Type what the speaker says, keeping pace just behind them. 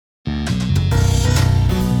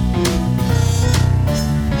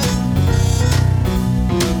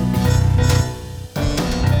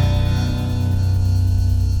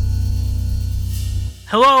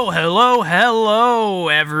Hello,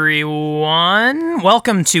 everyone.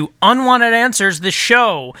 Welcome to Unwanted Answers, the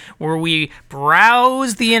show where we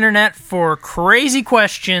browse the internet for crazy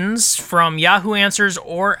questions from Yahoo Answers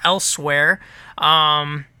or elsewhere.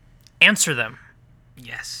 Answer them.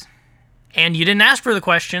 Yes. And you didn't ask for the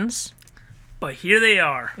questions. But here they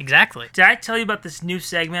are. Exactly. Did I tell you about this new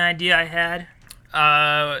segment idea I had?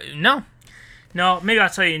 No. No, maybe I'll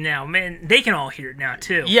tell you now. Man, they can all hear it now,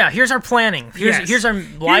 too. Yeah, here's our planning. Here's our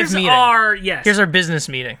live meeting. Here's our business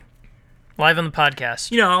meeting. Live on the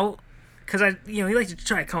podcast. Because we like to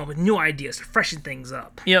try to come up with new ideas to freshen things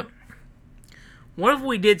up. Yep. What if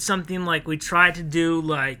we did something like we tried to do,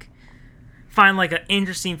 find, an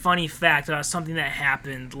interesting, funny fact about something that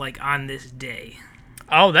happened, on this day?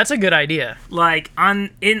 Oh, that's a good idea.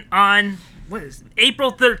 What is it?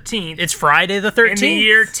 April 13th. It's Friday the 13th. In the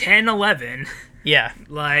year 1011. Yeah.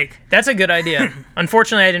 That's a good idea.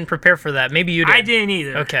 Unfortunately, I didn't prepare for that. Maybe you did. I didn't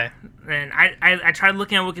either. Okay. And I tried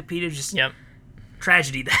looking at Wikipedia, just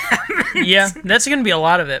tragedy that happened. Yeah, that's going to be a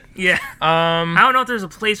lot of it. Yeah. I don't know if there's a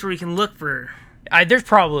place where we can look for... There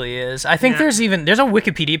probably is. I think there's a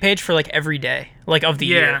Wikipedia page for every day, of the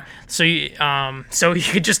year. So you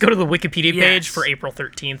could just go to the Wikipedia page for April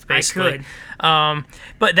 13th, basically. I could.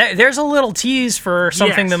 But there's a little tease for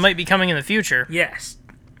something that might be coming in the future. Yes.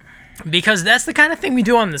 Because that's the kind of thing we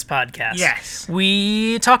do on this podcast. Yes.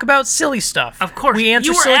 We talk about silly stuff. Of course. We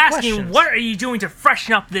answer silly questions. You were asking, what are you doing to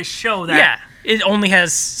freshen up this show? It only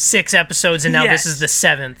has 6 episodes, and now this is the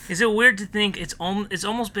 7th. Is it weird to think it's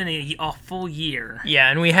almost been a full year? Yeah,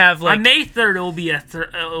 and we have on May 3rd it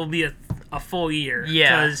will be a full year.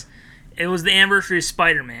 Yeah, because it was the anniversary of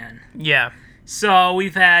Spider-Man. Yeah. So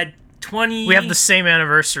we've had 20. We have the same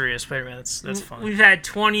anniversary as Spider-Man. That's funny. We've had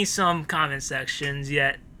 20 some comment sections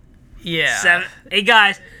yet. Yeah. Hey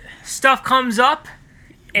guys, stuff comes up.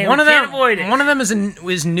 And one of them, avoid it. One of them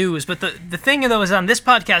is news, but the thing though is on this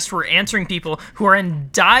podcast we're answering people who are in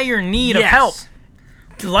dire need of help,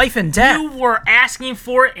 life and death. You were asking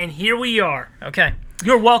for it, and here we are. Okay,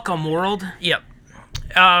 you're welcome, world. Yep.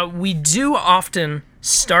 We do often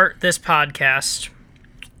start this podcast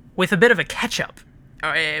with a bit of a catch up,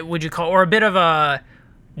 would you call, or a bit of a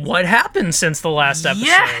what happened since the last episode?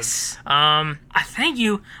 Yes. Thank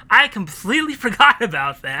you. I completely forgot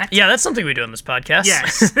about that. Yeah, that's something we do on this podcast.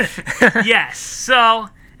 Yes. Yes. So,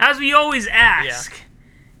 as we always ask,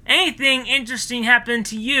 anything interesting happened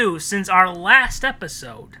to you since our last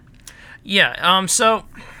episode? Yeah.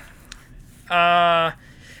 I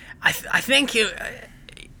think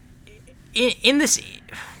in this,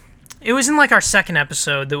 it was in our second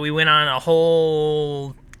episode that we went on a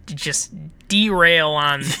whole just derail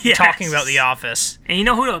on talking about The Office. And you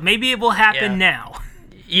know who knows? Maybe it will happen now.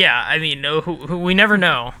 Yeah, I mean, who we never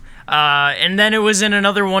know. And then it was in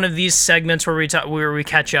another one of these segments where we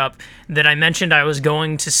catch up that I mentioned I was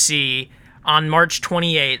going to see on March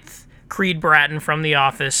 28th Creed Bratton from The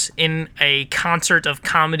Office in a concert of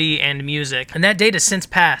comedy and music. And that date has since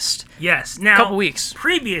passed. Yes. Now, a couple weeks.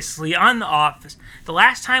 Previously on The Office, the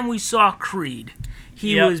last time we saw Creed,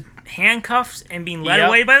 he was handcuffed and being led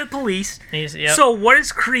away by the police. So what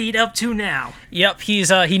is Creed up to now? Yep,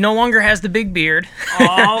 he no longer has the big beard.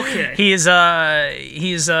 Oh, okay. He's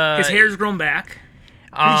his hair's grown back.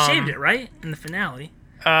 He shaved it, right? In the finale.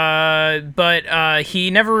 But he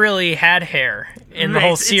never really had hair in the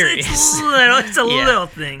whole series. It's a little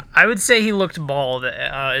thing. I would say he looked bald.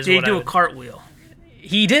 Did he do a cartwheel?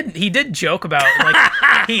 He did joke about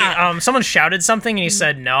someone shouted something and he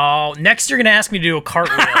said, "No, next you're gonna ask me to do a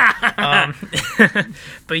cartwheel."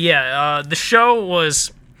 But the show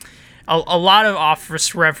was a lot of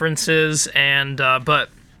Office references, and but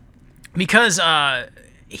because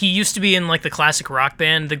he used to be in the classic rock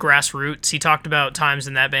band, the Grassroots, he talked about times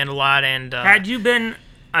in that band a lot. And had you been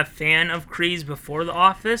a fan of Creed's before The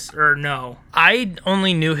Office, or no? I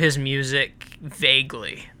only knew his music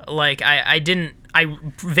vaguely. I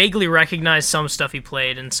vaguely recognized some stuff he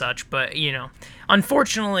played and such, but,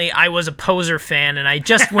 unfortunately, I was a poser fan, and I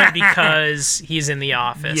just went because he's in The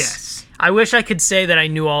Office. Yes. I wish I could say that I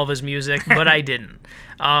knew all of his music, but I didn't.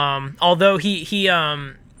 Although he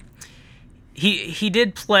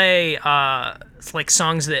did play,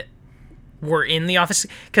 songs that were in The Office,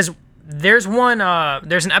 because there's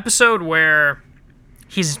an episode where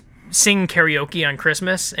he's sing karaoke on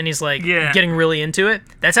Christmas, and he's getting really into it.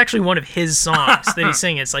 That's actually one of his songs that he's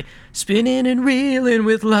singing. It's spinning and reeling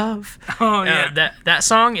with love. Oh yeah, that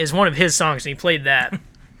song is one of his songs, and he played that.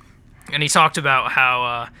 And he talked about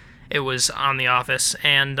how it was on The Office,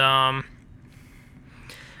 and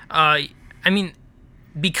I mean,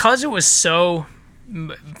 because it was so,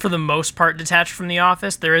 for the most part, detached from The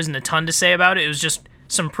Office, there isn't a ton to say about it. It was just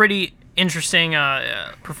some pretty interesting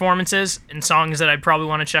performances and songs that I'd probably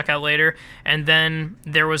want to check out later. And then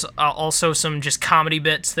there was also some just comedy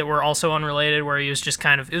bits that were also unrelated, where he was just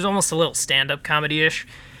it was almost a little stand-up comedy-ish.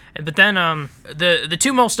 But then the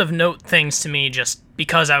two most of note things to me, just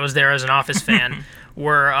because I was there as an Office fan,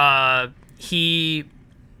 were he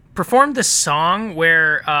performed this song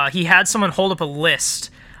where he had someone hold up a list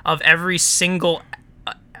of every single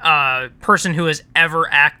person who has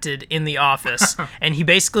ever acted in The Office, and he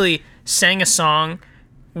basically sang a song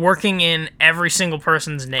working in every single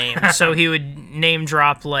person's name. So he would name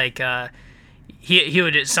drop, like, he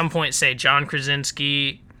would at some point say John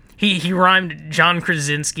Krasinski. He rhymed John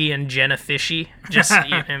Krasinski and Jenna Fishy, just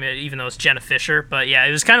even though it's Jenna Fisher. But yeah,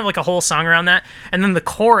 it was kind of like a whole song around that. And then the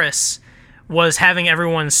chorus was having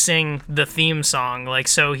everyone sing the theme song. Like,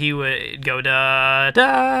 so he would go da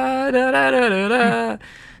da da da da da da.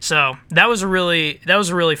 So that was a really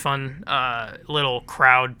fun little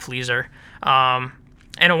crowd pleaser.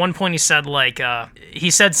 And at one point he said, like,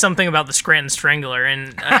 he said something about the Scranton Strangler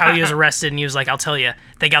and how he was arrested, and he was like, "I'll tell you,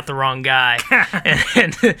 they got the wrong guy."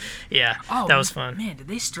 and yeah, that was fun. Man, did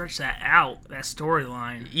they stretch that out, that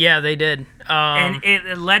storyline? Yeah, they did. And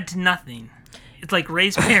it led to nothing. It's like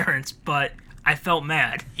Ray's parents, but I felt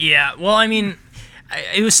mad. Yeah, well, I mean,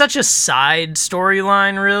 it was such a side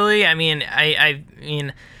storyline, really. I mean,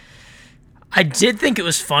 I did think it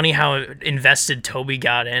was funny how invested Toby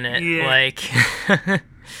got in it. Yeah. Like,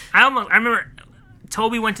 I remember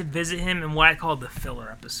Toby went to visit him in what I called the filler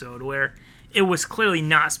episode, where it was clearly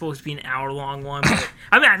not supposed to be an hour-long one. But,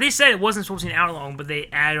 I mean, they said it wasn't supposed to be an hour-long, but they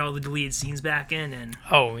added all the deleted scenes back in. And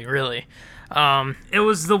oh, really? It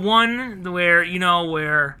was the one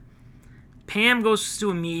where Pam goes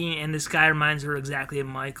to a meeting, and this guy reminds her exactly of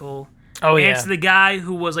Michael. Oh, yeah. And it's the guy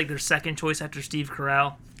who was, like, their second choice after Steve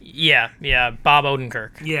Carell. Yeah, Bob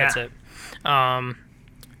Odenkirk. Yeah. That's it.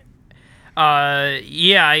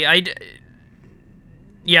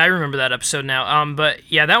 I remember that episode now. But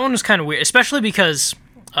yeah, that one was kind of weird, especially because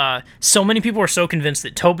so many people were so convinced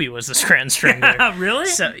that Toby was the Scranton Strangler. Really?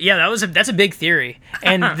 So yeah, that's a big theory,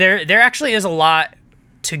 and there actually is a lot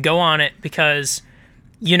to go on it, because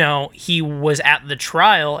he was at the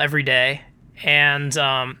trial every day, and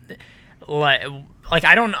like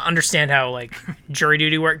I don't understand how, like, jury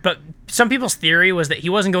duty worked, but some people's theory was that he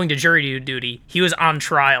wasn't going to jury duty; he was on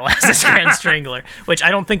trial as the Scranton Strangler, which I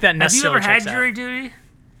don't think that necessarily. Have you ever had jury duty?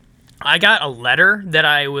 I got a letter that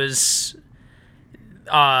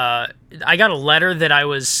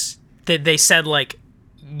that they said, like,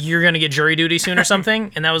 you're gonna get jury duty soon or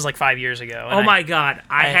something, and that was like 5 years ago. Oh my god,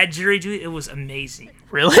 I had jury duty. It was amazing.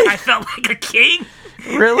 Really? I felt like a king.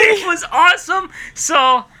 Really? It was awesome.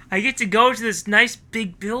 So I get to go to this nice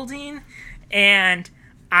big building, and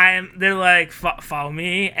they're like, follow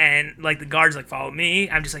me, and like the guards like, follow me.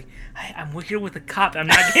 I'm just like, I'm here with a cop. I'm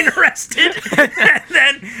not getting arrested.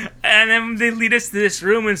 and then they lead us to this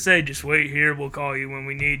room and say, just wait here. We'll call you when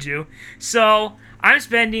we need you. So I'm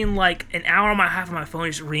spending like an hour and a half on my phone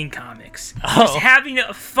just reading comics. Just having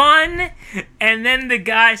fun. And then the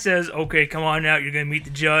guy says, okay, come on out. You're going to meet the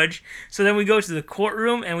judge. So then we go to the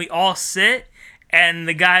courtroom and we all sit. And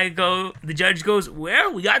the judge goes,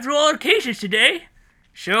 well, we got through all our cases today,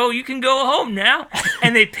 so you can go home now.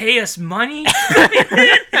 And they pay us money.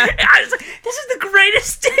 I was like, this is the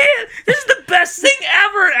greatest day. This is the best thing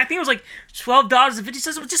ever. I think it was like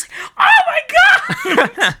 $12.50. I was just like, oh my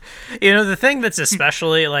God. The thing that's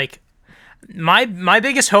especially, like, my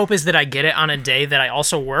biggest hope is that I get it on a day that I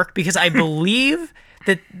also work, because I believe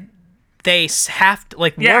that they have to,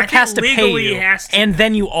 like, work has to pay you, and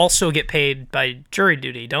then you also get paid by jury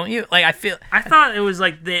duty, don't you? Like, I thought it was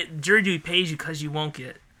like that jury duty pays you because you won't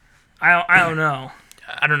get. I don't know.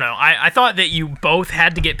 I don't know. I thought that you both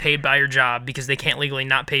had to get paid by your job because they can't legally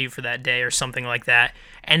not pay you for that day or something like that,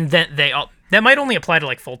 and then that might only apply to,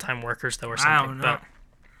 like, full-time workers though or something. I don't know. But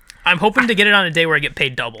I'm hoping to get it on a day where I get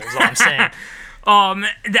paid double. Is all I'm saying. I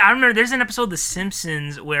remember there's an episode of The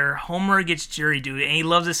Simpsons where Homer gets jury duty, and he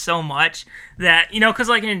loves it so much that, because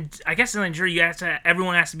like in jury,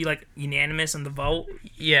 everyone has to be like unanimous on the vote.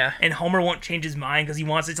 Yeah. And Homer won't change his mind because he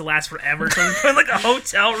wants it to last forever. So he's in like a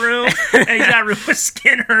hotel room, and he's got a room with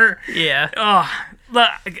Skinner. Yeah. Oh, look.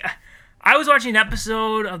 I was watching an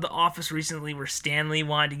episode of The Office recently where Stanley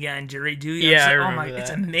wanted to get on jury duty. Yeah, I remember that.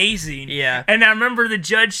 It's amazing. Yeah. And I remember the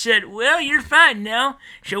judge said, well, you're fine now,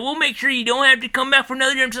 so we'll make sure you don't have to come back for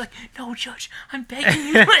another year. I'm just like, no, Judge, I'm begging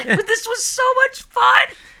you. But this was so much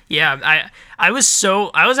fun. Yeah, I was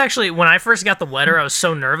actually, when I first got the letter, I was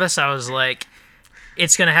so nervous. I was like,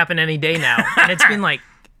 it's going to happen any day now. And it's been like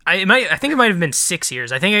I think it might have been 6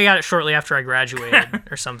 years. I think I got it shortly after I graduated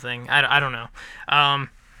or something. I don't know.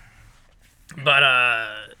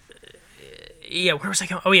 Yeah, where was I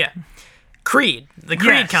going? Oh yeah, Creed, the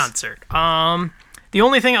Creed concert. The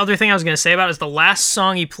only other thing I was gonna say about it is the last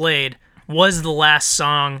song he played was the last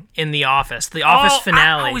song in The Office. The Office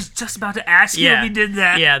finale. I was just about to ask you if he did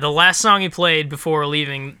that. Yeah, the last song he played before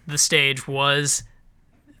leaving the stage was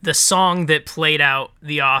the song that played out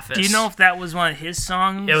The Office. Do you know if that was one of his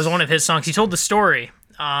songs? It was one of his songs. He told the story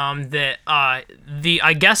that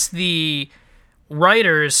I guess the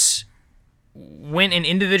writers went and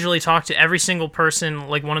individually talked to every single person,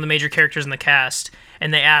 like one of the major characters in the cast,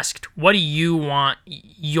 and they asked, what do you want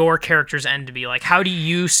your character's end to be? Like, how do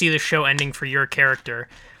you see the show ending for your character?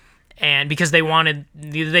 And because they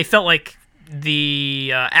felt like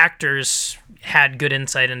the actors had good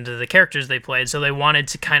insight into the characters they played, so they wanted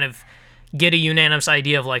to kind of get a unanimous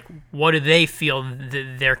idea of, like, what do they feel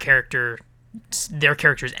their character's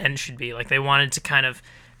end should be. Like, they wanted to kind of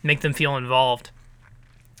make them feel involved.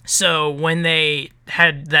 So when they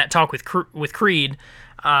had that talk with Creed,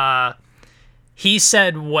 he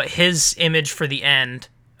said what his image for the end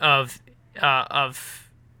of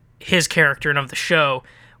his character and of the show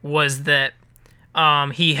was that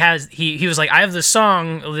he was like, I have this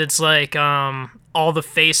song that's like all the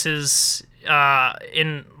faces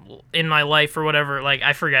in my life or whatever. Like,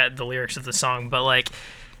 I forget the lyrics of the song, but like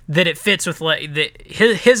that it fits with like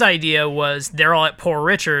his idea was they're all at Poor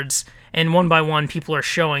Richard's. And one by one, people are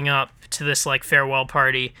showing up to this like farewell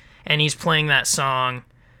party, and he's playing that song,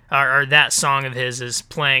 or that song of his is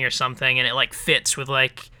playing or something, and it like fits with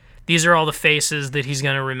like these are all the faces that he's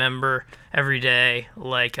gonna remember every day,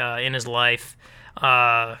 like in his life,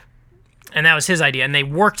 and that was his idea, and they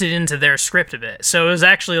worked it into their script a bit. So it was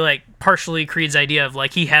actually like partially Creed's idea of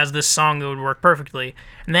like he has this song that would work perfectly,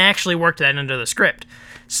 and they actually worked that into the script.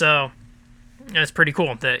 So that's pretty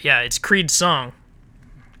cool. That it's Creed's song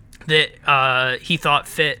that he thought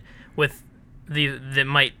fit with that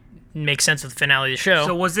might make sense with the finale of the show.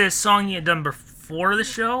 So was this a song he had done before the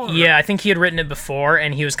show? Or? Yeah, I think he had written it before,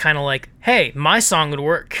 and he was kind of like, hey, my song would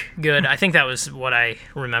work good. I think that was what I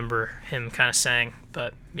remember him kind of saying,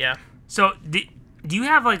 but yeah. So do you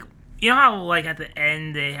have like, you know how like at the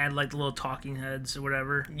end they had like the little talking heads or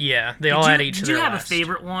whatever? Yeah, they all had each of their Did you have last. A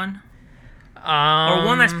favorite one? Or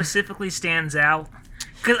one that specifically stands out?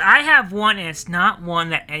 Because I have one, and it's not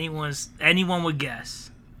one that anyone would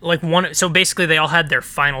guess. Like one, so basically they all had their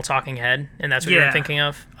final talking head, and that's what you're thinking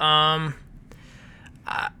of. I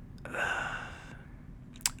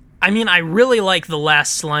mean, I really like the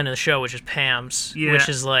last line of the show, which is Pam's, which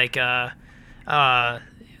is like, there's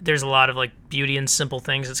a lot of like beauty in simple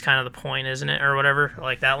things. It's kind of the point, isn't it, or whatever?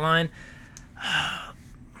 Like that line.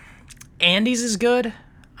 Andy's is good.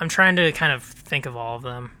 I'm trying to kind of think of all of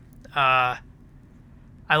them.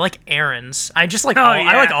 I like Aaron's. I just like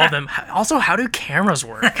I like all of them. Also, how do cameras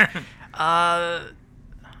work? I'm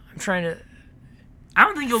trying to. I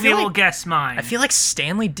don't think you'll be able to guess mine. I feel like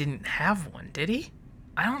Stanley didn't have one, did he?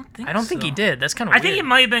 I don't think he did. That's kind of weird. I think it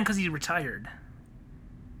might have been because he retired.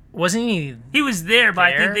 Wasn't he? He was there, but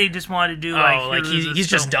I think they just wanted to do like he's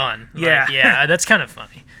just done. Yeah, like, yeah, that's kind of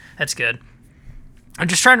funny. That's good. I'm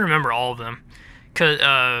just trying to remember all of them,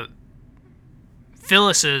 cause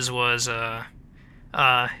Phyllis's was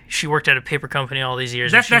she worked at a paper company all these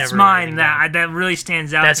years. That's mine. That really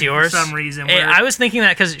stands out. That's yours for some reason. I was thinking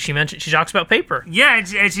that because she talks about paper. Yeah,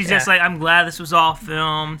 and she's just like, I'm glad this was all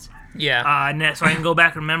filmed. Yeah. So I can go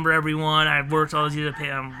back and remember everyone. I've worked all these years.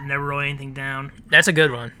 I never wrote anything down. That's a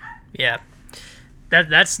good one. Yeah.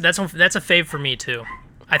 That's a fave for me too.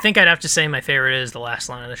 I think I'd have to say my favorite is the last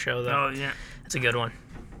line of the show though. Oh yeah. That's a good one.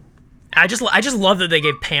 I just love that they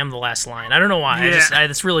gave Pam the last line. I don't know why. Yeah.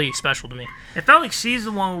 It's really special to me. It felt like she's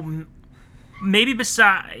the one who, maybe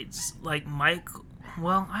besides like Mike.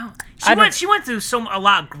 Well, she went through a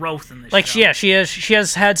lot of growth in this like, show. Yeah, she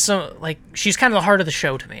has had some, like, she's kind of the heart of the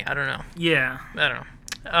show to me. I don't know. Yeah. I don't know.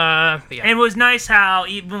 But yeah. And it was nice how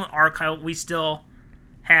even with Archive, we still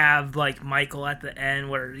have like Michael at the end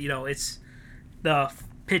where, you know, it's the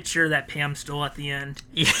picture that Pam stole at the end.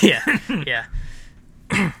 Yeah.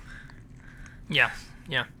 Yeah.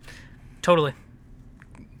 Yeah. Totally.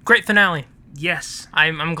 Great finale. Yes.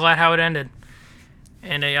 I'm glad how it ended.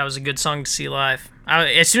 And it was a good song to see live.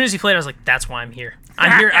 As soon as he played, I was like, "That's why I'm here.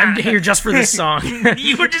 I'm here just for this song."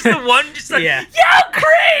 You were just the one, just like, yeah,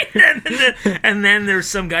 great. And then there's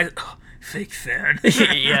some guy, fake fan.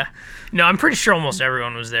 Yeah. No, I'm pretty sure almost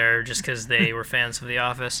everyone was there just because they were fans of The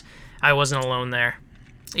Office. I wasn't alone there.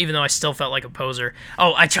 even though I still felt like a poser.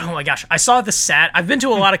 Oh my gosh, I saw the I've been to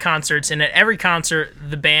a lot of concerts, and at every concert,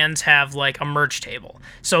 the bands have like a merch table.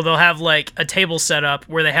 So they'll have like a table set up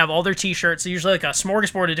where they have all their t-shirts, usually like a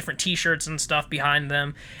smorgasbord of different t-shirts and stuff behind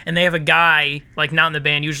them, and they have a guy, like not in the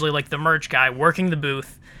band, usually like the merch guy, working the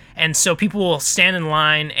booth. And so people will stand in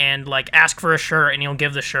line and like ask for a shirt, and he'll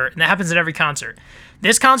give the shirt, and that happens at every concert.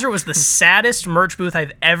 This concert was the saddest merch booth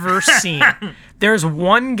I've ever seen. There's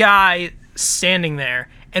one guy standing there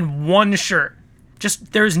and one shirt.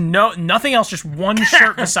 Just there's nothing else, just one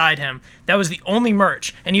shirt beside him. That was the only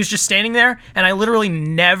merch. And he was just standing there, and I literally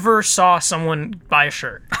never saw someone buy a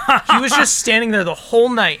shirt. He was just standing there the whole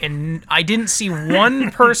night, and I didn't see one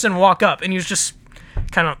person walk up, and he was just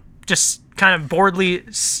kind of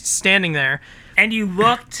boredly standing there. And you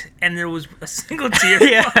looked, and there was a single tear.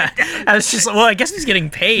 Yeah, I was just I guess he's getting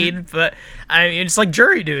paid, but I mean, it's like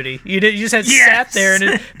jury duty. You just had sat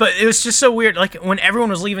there, but it was just so weird. Like when everyone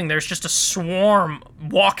was leaving, there's just a swarm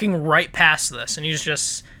walking right past this, and he was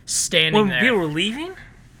just standing there. When people were leaving?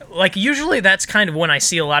 Like usually that's kind of when I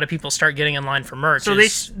see a lot of people start getting in line for merch. So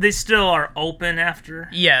they still are open after?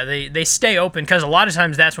 Yeah, they stay open because a lot of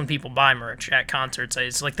times that's when people buy merch at concerts.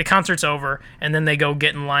 It's like the concert's over and then they go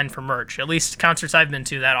get in line for merch. At least concerts I've been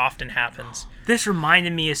to, that often happens. This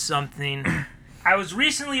reminded me of something. I was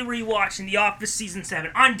recently rewatching The Office Season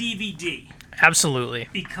 7 on DVD. Absolutely.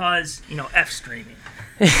 Because, F streaming.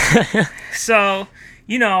 So,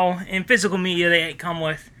 in physical media they come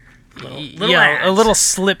with little ads. A little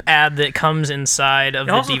slip ad that comes inside of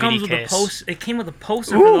the DVD comes case. With it came with a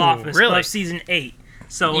poster for The Office really? of Season 8.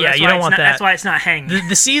 So yeah, you don't want that. That's why it's not hanging.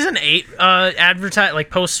 The Season 8 advertise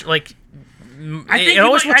post like. I think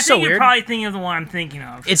you're probably thinking of the one I'm thinking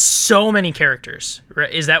of. It's so many characters. Right?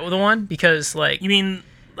 Is that the one? Because like you mean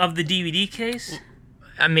of the DVD case?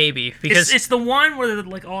 Maybe because it's the one where they're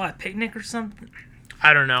like all at a picnic or something.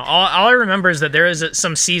 I don't know. All I remember is that there is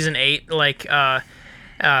some Season 8 like.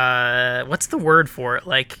 What's the word for it?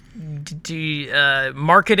 Like,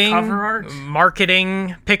 marketing, cover art,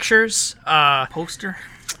 marketing pictures, poster.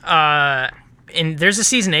 And there's a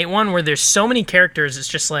Season 8 one where there's so many characters. It's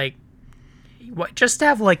just like, what? Just to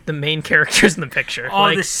have like the main characters in the picture. Oh,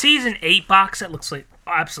 like, the Season 8 box set looks like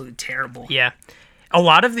absolutely terrible. Yeah, a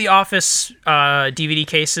lot of the Office DVD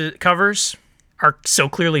cases covers are so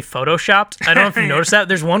clearly photoshopped. I don't know if you noticed that.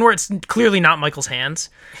 There's one where it's clearly not Michael's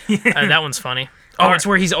hands. That one's funny. Oh, it's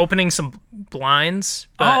where he's opening some blinds.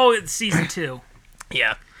 Oh, it's Season 2.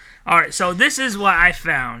 Yeah. All right, so this is what I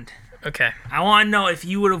found. Okay. I want to know if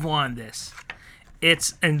you would have wanted this.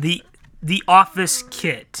 It's in the Office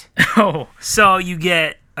kit. Oh. So you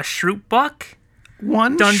get a Shroot Buck,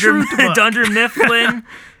 Shroot Dunder Mifflin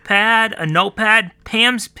pad, a notepad,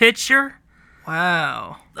 Pam's picture.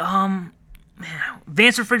 Wow.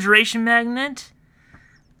 Vance refrigeration magnet,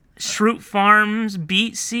 Shroot Farms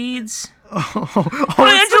beet seeds. Angela's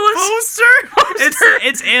poster.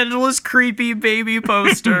 It's Angela's creepy baby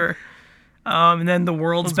poster. And then the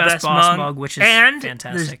world's best boss mug, which is fantastic.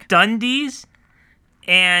 There's Dundee's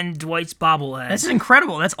and Dwight's bobblehead. That's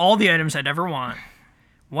incredible. That's all the items I'd ever want.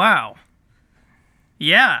 Wow.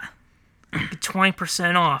 Yeah.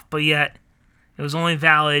 20% off, but yet it was only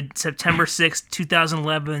valid September 6th,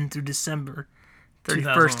 2011 through December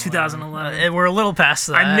 31st, 2011. We're a little past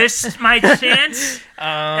that. I missed my chance.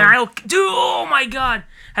 Oh my God.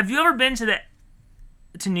 Have you ever been to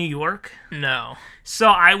New York? No. So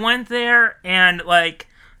I went there, and like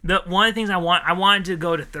one of the things I wanted to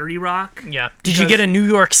go to 30 Rock. Yeah. Did you get a New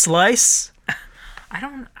York slice?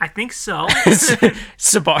 I think so.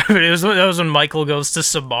 That was when Michael goes to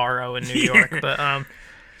Sbarro in New York. But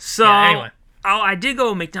anyway. Oh, I did go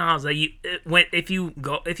to McDonald's. Like if you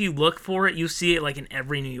look for it, you see it like in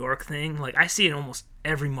every New York thing. Like I see it in almost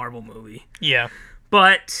every Marvel movie. Yeah.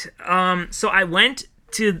 But so I went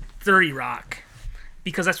to 30 Rock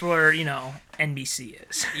because that's where NBC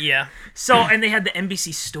is. Yeah. So and they had the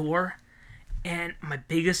NBC store, and my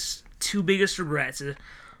two biggest regrets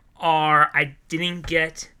are I didn't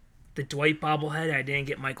get the Dwight bobblehead. I didn't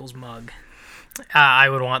get Michael's mug. I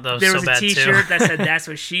would want those so bad too. There was a T-shirt that said "That's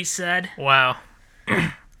what she said." Wow.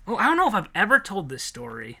 Well, I don't know if I've ever told this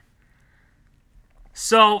story.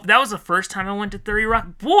 So that was the first time I went to 30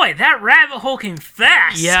 Rock. Boy, that rabbit hole came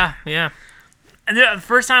fast. Yeah, yeah. And the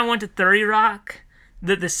first time I went to 30 Rock,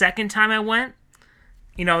 the second time I went,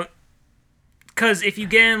 because if you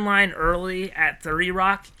get in line early at 30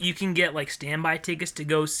 Rock, you can get like standby tickets to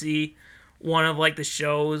go see one of like the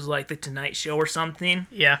shows, like the Tonight Show or something.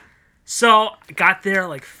 Yeah. So I got there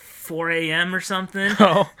like 4 a.m. or something.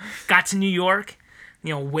 Oh. Got to New York,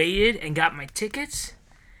 waited and got my tickets.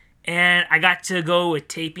 and I got to go with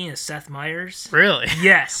taping of Seth Meyers. Really?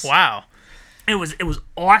 Yes. Wow. It was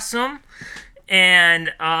awesome,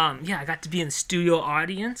 and I got to be in the studio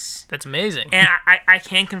audience, That's amazing. and I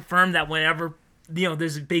can confirm that whenever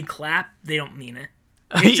there's a big clap, they don't mean it.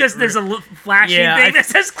 It's just there's a flashing thing that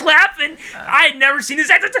says clap, and I had never seen this.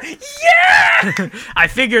 Yeah. I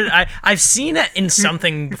figured I've seen it in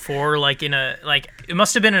something before, like it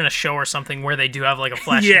must have been in a show or something where they do have like a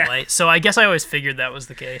flashing light. So I guess I always figured that was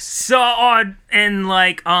the case. So odd, and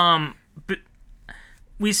like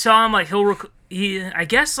we saw him like I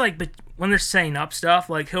guess like but when they're setting up stuff,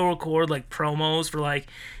 like he'll record like promos for like,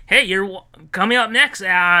 hey, you're coming up next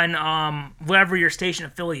on whatever your station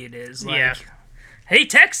affiliate is. Like, hey,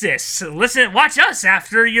 Texas, watch us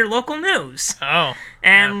after your local news. Oh.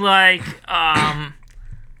 And let's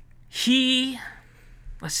see,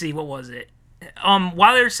 what was it?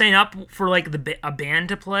 While they were setting up for like a band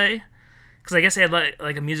to play, because I guess they had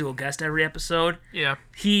like a musical guest every episode. Yeah.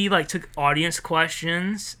 He like took audience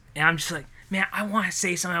questions, and I'm just like, man, I want to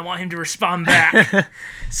say something. I want him to respond back.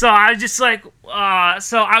 So I was just like,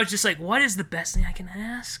 what is the best thing I can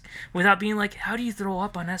ask without being like, how do you throw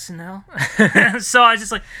up on SNL? So I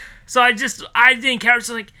didn't care. I was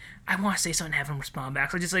like, I want to say something and have him respond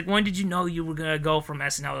back. So just like, when did you know you were going to go from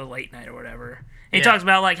SNL to late night or whatever? And he talks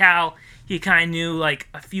about like how he kind of knew like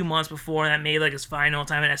a few months before that made like his final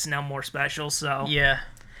time at SNL more special. So yeah.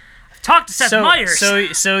 Talk to Seth Meyers.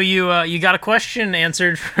 So you got a question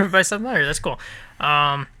answered by Seth Meyers. That's cool.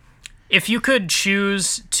 If you could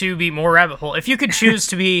choose to be more rabbit hole, if you could choose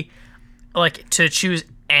to be to choose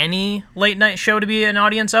any late night show to be an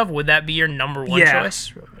audience of, would that be your number one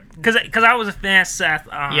choice? Because I was a fan of Seth.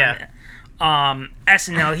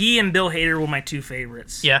 SNL. He and Bill Hader were my two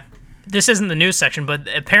favorites. Yeah. This isn't the news section, but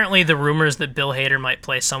apparently the rumors that Bill Hader might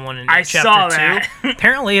play someone in I Chapter saw 2. that.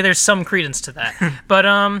 Apparently there's some credence to that. But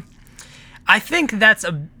I think that's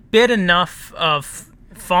a bit enough of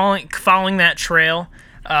following that trail.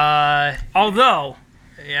 Although,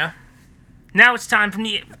 yeah. Now it's time for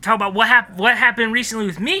me to talk about what happened recently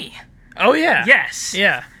with me. Oh yeah. Yes.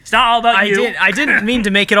 Yeah. It's not all about you. I didn't mean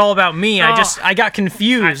to make it all about me. I got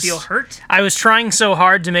confused. I feel hurt. I was trying so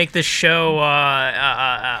hard to make this show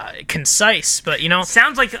concise, but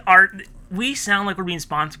sounds like we sound like we're being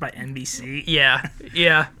sponsored by NBC. Yeah.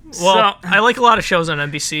 Well, I like a lot of shows on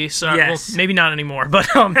NBC, so well, maybe not anymore. But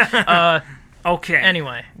okay.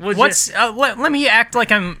 Anyway, let me act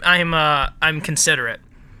like I'm considerate.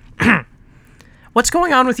 What's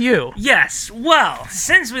going on with you? Yes. Well,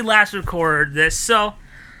 since we last recorded this, so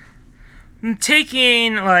I'm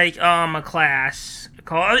taking a class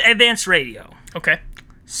called Advanced Radio. Okay.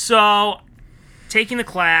 So taking the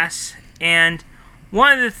class, and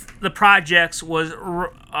one of the projects was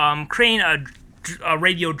creating a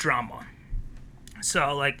radio drama.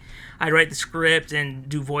 So I'd write the script and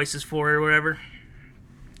do voices for it or whatever.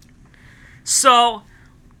 So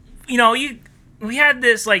we had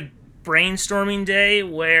this brainstorming day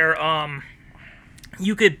where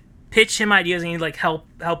you could pitch him ideas and he'd help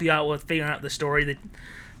you out with figuring out the story that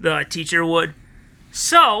the teacher would.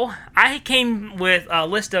 So I came with a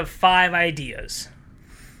list of 5 ideas,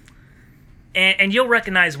 and you'll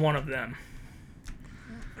recognize one of them.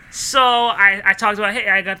 So I talked about, hey,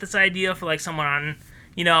 I got this idea for someone on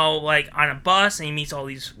on a bus, and he meets all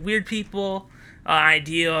these weird people.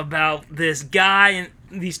 Idea about this guy and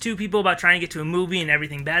these 2 people about trying to get to a movie and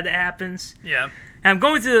everything bad that happens. Yeah. And I'm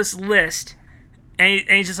going through this list, and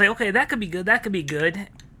he's just like, okay, that could be good, that could be good.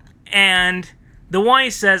 And the one he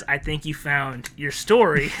says, I think you found your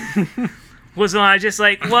story, was when I was just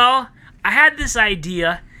like, well, I had this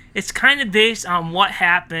idea. It's kind of based on what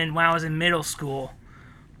happened when I was in middle school,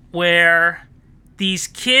 where these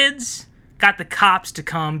kids got the cops to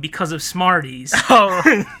come because of Smarties. Oh.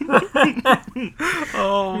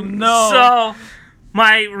 Oh no. So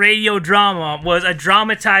my radio drama was a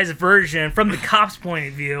dramatized version from the cops' point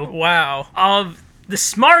of view. Wow. Of the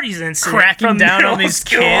Smarties incident. Cracking down on these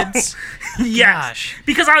school. Kids. Yes. Gosh.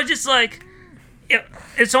 Because I was just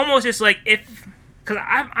it's almost just because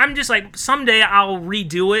I'm just someday I'll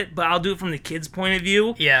redo it, but I'll do it from the kids' point of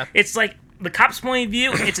view. Yeah. It's the cop's point of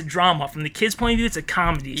view, it's a drama. From the kid's point of view, it's a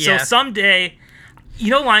comedy. Yeah. So someday,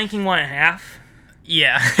 Lion King 1.5?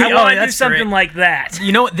 Yeah. I want to do something like that.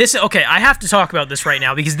 Okay, I have to talk about this right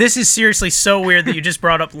now because this is seriously so weird that you just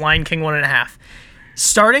brought up Lion King 1.5.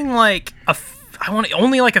 Starting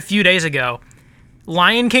only a few days ago,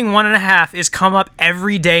 Lion King 1.5 is come up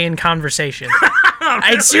every day in conversation.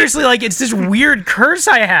 It's seriously like it's this weird curse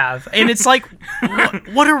I have, and it's like,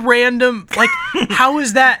 what a random like. How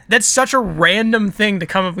is that? That's such a random thing to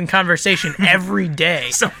come up in conversation every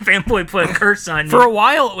day. Some fanboy put a curse on you. For a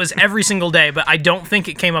while, it was every single day, but I don't think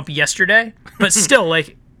it came up yesterday. But still,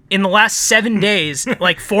 like in the last 7 days,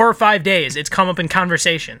 like 4 or 5 days, it's come up in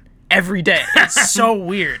conversation every day. It's so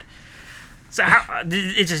weird. So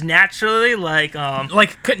it's just naturally like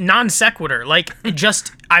non sequitur. Like it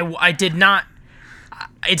just I did not.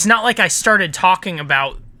 It's not like I started talking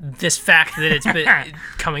about this fact that it's been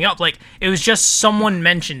coming up. Like it was just someone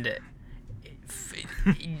mentioned it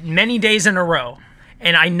many days in a row,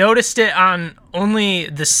 and I noticed it on only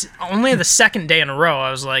the second day in a row.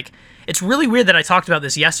 I was like, it's really weird that I talked about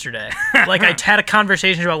this yesterday. Like I had a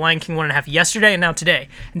conversation about Lion King 1.5 yesterday and now today.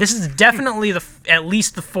 And this is definitely at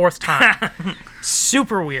least the 4th time.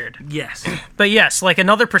 Super weird. Yes. But yes, like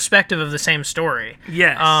another perspective of the same story.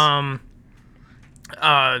 Yes.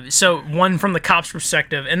 So one from the cop's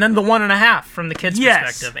perspective, and then the 1.5 from the kid's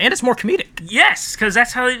perspective, and it's more comedic. Yes, because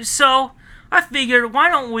that's how. So I figured, why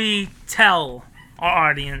don't we tell our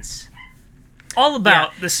audience all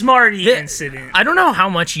about the Smarty incident? I don't know how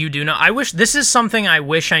much you do know. This is something I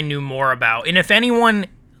wish I knew more about. And if anyone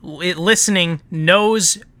listening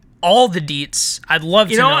knows all the deets, I'd love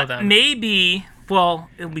to know them. Maybe, well,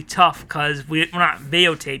 it'll be tough because we're not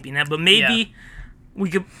videotaping it, but maybe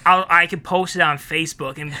I could post it on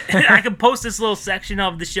Facebook, and I could post this little section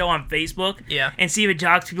of the show on Facebook, and see if it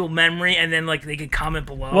jogs people's memory, and then like they could comment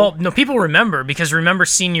below. Well, no, people remember because remember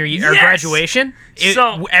senior year or graduation.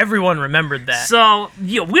 So everyone remembered that. So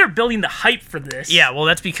we're building the hype for this. Yeah, well,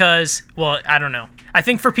 that's because I don't know. I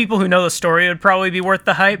think for people who know the story, it would probably be worth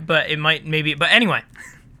the hype, but it might maybe. But anyway,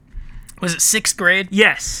 was it 6th grade?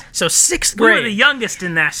 Yes. So 6th grade. We were the youngest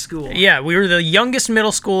in that school. Yeah, we were the youngest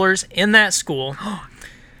middle schoolers in that school.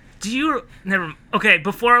 Okay,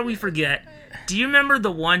 before we forget, do you remember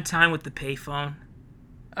the one time with the payphone?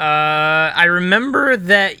 I remember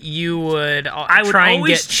that you would try and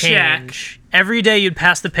get change. Every day you'd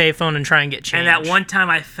pass the payphone and try and get change. And that one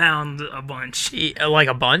time I found a bunch. Like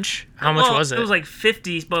a bunch? How much was it? It was like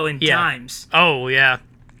 50s, but in dimes. Oh, yeah.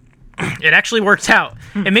 It actually worked out.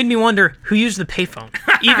 It made me wonder who used the payphone.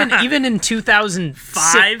 Even in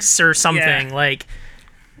 2005 or something, like,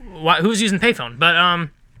 who's using the payphone? But,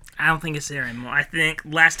 I don't think it's there anymore. I think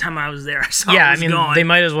last time I was there, I saw it was gone. They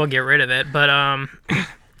might as well get rid of it. But,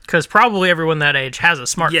 because probably everyone that age has a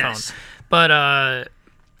smartphone. Yes. But,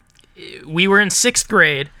 we were in 6th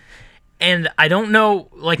grade, and I don't know,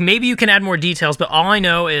 like, maybe you can add more details, but all I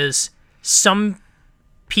know is some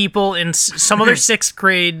people in some other 6th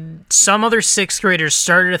graders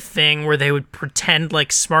started a thing where they would pretend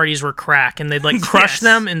like Smarties were crack, and they'd, like, crush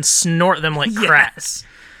them and snort them like crack.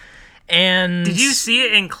 And did you see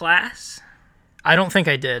it in class? I don't think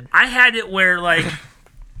I did. I had it where, like,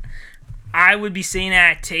 I would be sitting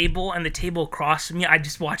at a table, and the table across from me, I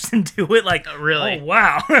just watched them do it. Like, really? Oh,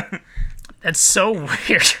 wow. That's so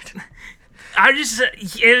weird.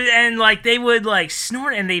 And, like, they would, like,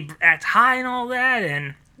 snort, and they act high and all that,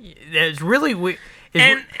 and it's really weird.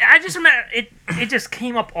 And I just remember, it just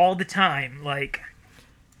came up all the time, like,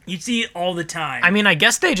 you'd see it all the time. I mean, I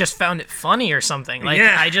guess they just found it funny or something. Like,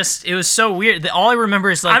 it was so weird. All I remember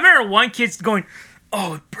is, like, I remember one kid going,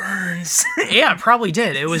 "Oh, it burns." Yeah, it probably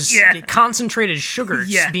did. It was concentrated sugar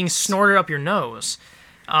being snorted up your nose.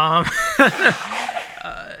 But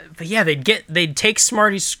yeah, they'd take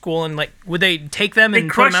Smarties to school, and, like, would they take them and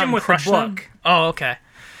crush put them out them with crush a book? Them? Oh, okay.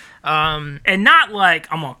 And not like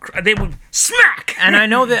they would smack. And I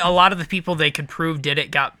know that a lot of the people they could prove did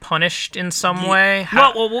it got punished in some way.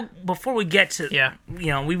 Well, before we get to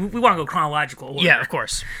we want to go chronological order. Yeah, of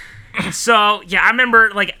course. So I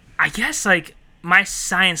remember, like, I guess, like, my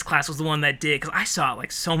science class was the one that did, because I saw it,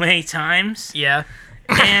 like, so many times. Yeah.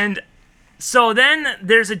 And so then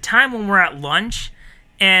there's a time when we're at lunch.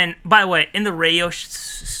 And, by the way, in the radio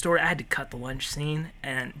story, I had to cut the lunch scene.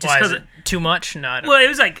 And just why, is it too much? No, well, it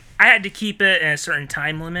was like, I had to keep it in a certain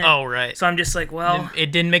time limit. Oh, right. So I'm just like, well...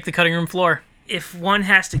 It didn't make the cutting room floor. If one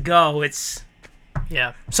has to go, it's...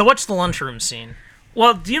 Yeah. So what's the lunchroom scene?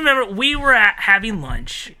 Well, do you remember, we were having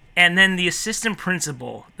lunch, and then the assistant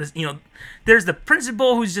principal, there's the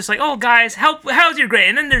principal who's just like, "Oh, guys, how's your grade?"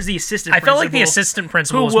 And then there's the assistant principal. I felt like the assistant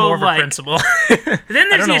principal was more of a principal. Then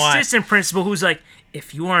there's the assistant principal who's like,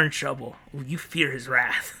 "If you are in trouble, you fear his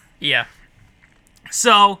wrath." Yeah.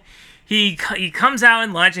 So he comes out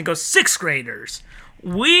in lunch and goes, "6th graders,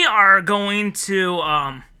 we are going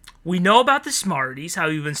to, we know about the Smarties, how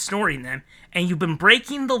you've been snorting them, and you've been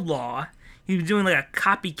breaking the law. You've been doing, like, a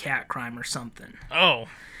copycat crime or something." Oh.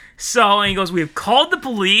 So, and he goes, we have called the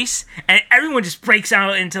police, and everyone just breaks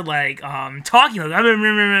out into, like, talking,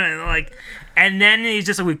 like, and then he's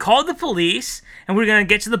just like, we called the police, and we're gonna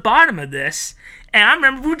get to the bottom of this. And I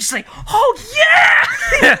remember we were just like, oh, yeah!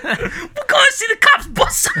 We're going to see the cops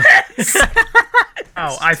bust our heads!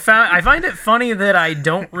 Oh, I find it funny that I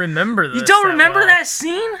don't remember this. You don't remember well. that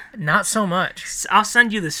scene? Not so much. I'll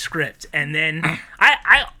send you the script, and then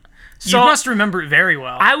You must remember it very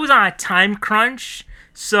well. I was on a time crunch,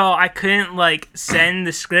 so I couldn't, like, send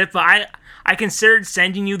the script, but I considered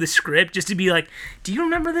sending you the script just to be like, do you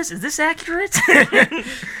remember this? Is this accurate?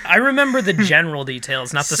 I remember the general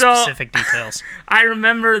details, not the specific details. I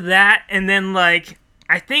remember that, and then, like,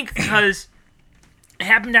 I think because it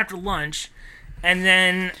happened after lunch, and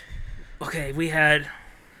then, okay, we had,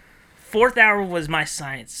 4th hour was my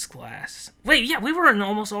science class. Wait, yeah, we were in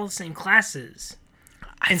almost all the same classes.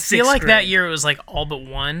 I feel like that year it was, like, all but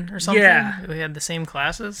one or something. Yeah. We had the same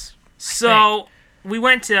classes. So, we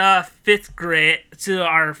went to 5th grade, to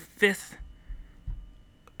our 5th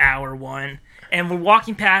hour one, and we're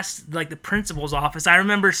walking past, like, the principal's office. I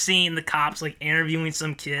remember seeing the cops, like, interviewing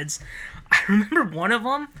some kids. I remember one of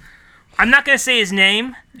them. I'm not going to say his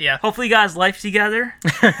name. Yeah. Hopefully he got his life together.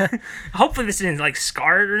 Hopefully this didn't, like,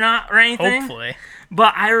 scar it or not or anything. Hopefully.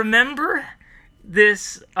 But I remember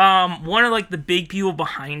this, one of, like, the big people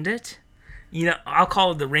behind it, you know, I'll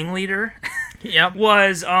call it the ringleader, Yep.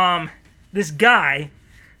 was, this guy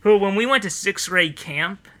who, when we went to 6th grade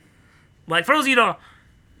camp, like, for those of you who don't,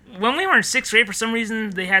 when we were in 6th grade, for some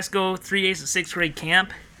reason, they had to go 3 days to 6th grade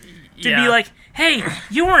camp to be like, hey,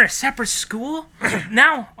 you were in a separate school?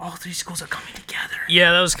 Now all 3 schools are coming together.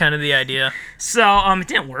 Yeah, that was kind of the idea. So, it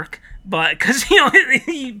didn't work, but, because, you know,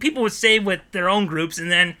 people would stay with their own groups, and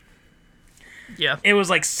then Yeah. it was,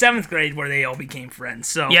 like, 7th grade where they all became friends,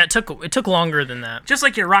 so. Yeah, it took longer than that. Just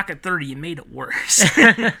like your Rocket 30, you made it worse.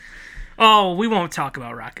 Oh, we won't talk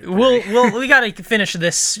about Rocket 30. We gotta finish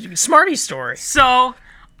this Smarty story. So,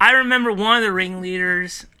 I remember one of the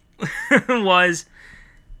ringleaders was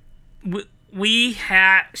we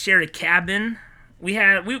had shared a cabin. We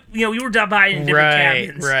were divided in different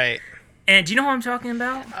cabins. Right. And do you know what I'm talking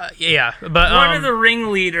about? Yeah, but One of the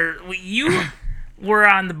ringleaders, you were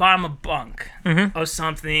on the bottom of bunk of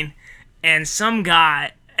something, and some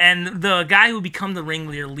guy. And the guy who become the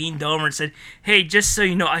ringleader leaned over and said, hey, just so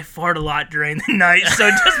you know, I fart a lot during the night, so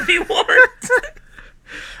just be warned.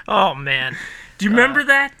 Oh, man. Do you remember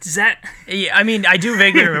that? Does that... Yeah, I mean, I do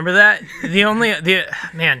vaguely remember that.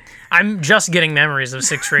 Man, I'm just getting memories of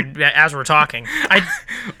 6th grade as we're talking.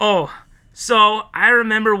 So I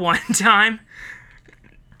remember one time,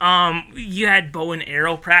 you had bow and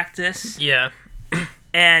arrow practice. Yeah.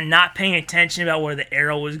 And not paying attention about where the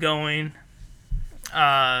arrow was going.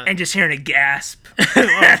 And just hearing a gasp.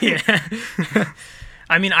 Yeah.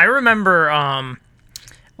 I mean, I remember,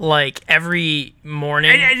 like, every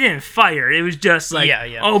morning... I didn't fire. It was just like,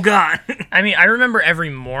 oh, God. I mean, I remember every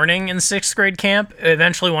morning in 6th grade camp,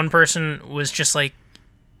 eventually one person was just like,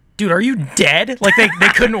 dude, are you dead? Like, they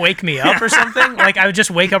couldn't wake me up or something. Like, I would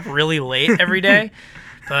just wake up really late every day.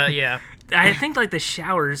 But, yeah. I think, like, the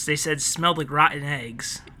showers, they said, smelled like rotten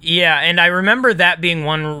eggs. Yeah, and I remember that being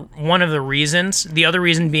one of the reasons. The other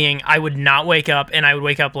reason being I would not wake up, and I would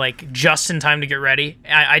wake up, like, just in time to get ready.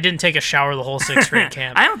 I didn't take a shower the whole 6th grade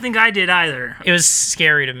camp. I don't think I did either. It was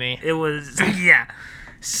scary to me. It was, yeah.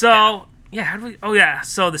 So, how do we... Oh, yeah.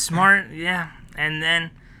 So, the smart... Yeah. And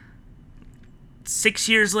then, 6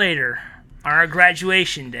 years later, on our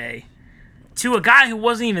graduation day, to a guy who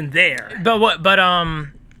wasn't even there.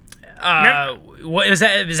 What is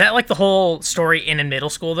that? Is that like the whole story in middle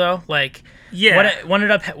school though? Like, yeah.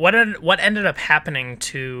 What ended up happening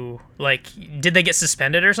to, like, did they get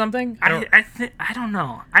suspended or something? I don't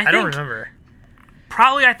know. I don't remember.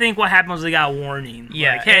 Probably, I think what happened was they got a warning.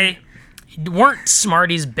 Yeah. Like, hey, weren't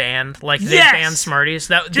Smarties banned? Like, they banned Smarties.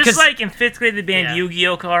 Just like in 5th grade they banned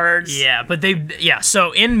Yu-Gi-Oh cards. Yeah, but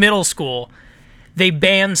so in middle school they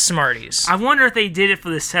banned Smarties. I wonder if they did it for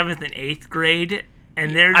the 7th and 8th grade.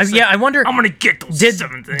 And they're just I wonder. I'm gonna get those.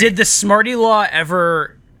 Did the Smartie law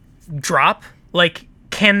ever drop? Like,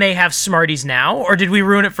 can they have Smarties now, or did we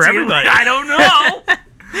ruin it for everybody? I don't know.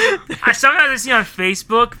 Sometimes I see on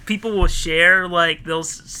Facebook, people will share, like, they'll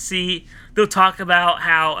talk about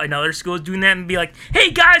how another school is doing that and be like,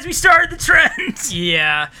 "Hey guys, we started the trend."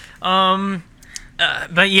 Yeah.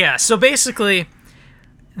 But yeah. So basically,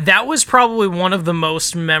 that was probably one of the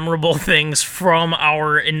most memorable things from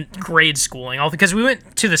our grade schooling, all because we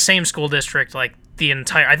went to the same school district, like, the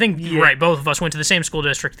entire... I think, right, both of us went to the same school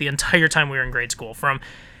district the entire time we were in grade school, from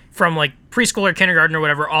like, preschool or kindergarten or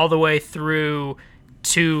whatever, all the way through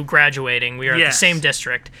to graduating. We are at the Yes. same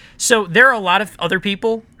district. So there are a lot of other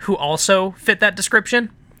people who also fit that description.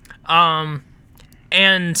 And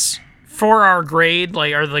for our grade,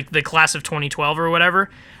 like the class of 2012 or whatever,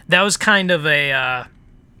 that was kind of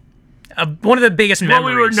one of the biggest memories. What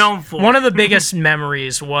we were known for. One of the biggest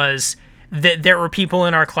memories was that there were people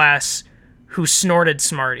in our class who snorted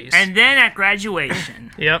Smarties. And then at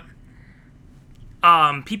graduation, yep.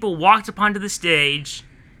 people walked up onto the stage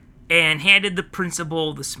and handed the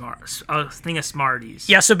principal a thing of Smarties.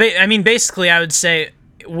 Yeah, so basically I would say,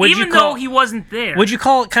 Even though he wasn't there. would you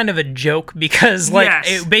call it kind of a joke? Because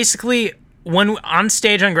Yes. basically when on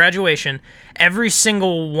stage on graduation, every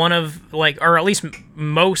single one of or at least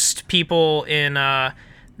most people in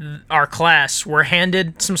our class were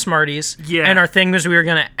handed some Smarties. Yeah. And our thing was we were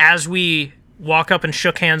gonna, as we walk up and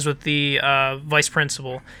shook hands with the vice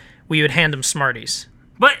principal, we would hand him Smarties.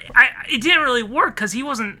 But it didn't really work because he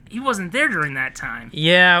wasn't there during that time.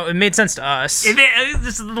 Yeah, it made sense to us.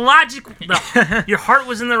 This is the logic. Your heart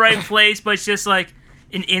was in the right place, but it's just like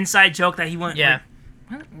an inside joke that he went. Yeah.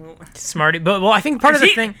 Like, what? Smartie, but I think part of the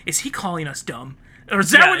thing Is he calling us dumb? Or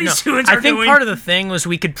is that what these students are I think doing? part of the thing was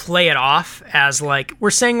we could play it off as like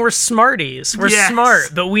we're saying we're Smarties, we're Yes.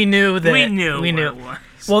 smart, but we knew that We knew. we knew. What it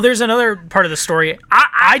was. Well, there's another part of the story.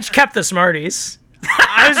 I kept the Smarties.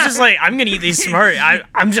 I was just like, I'm gonna eat these Smarties. I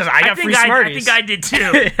got free Smarties. I think I did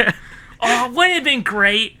too. Oh, wouldn't it have been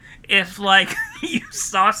great if you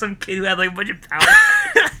saw some kid who had a bunch of powder?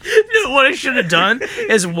 What I should have done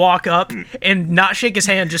is walk up and not shake his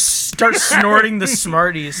hand, just start snorting the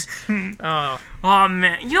Smarties. Oh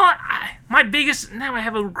man, you know what? My biggest now I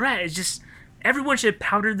have a regret is just everyone should have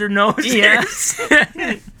powdered their noses. yes.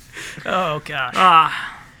 Oh gosh.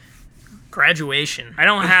 Graduation. I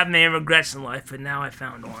don't have many regrets in life, but now I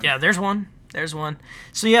found one. Yeah, there's one. There's one.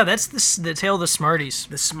 So yeah, that's the tale of the Smarties.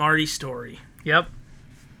 The Smartie story. Yep.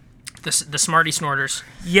 The Smartie snorters.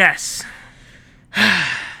 Yes.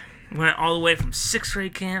 Went all the way from 6th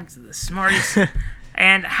grade camp to the Smarties.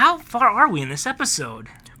 And how far are we in this episode?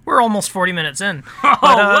 We're almost 40 minutes in. Oh,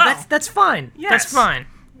 But wow. that's fine. Yes. That's fine.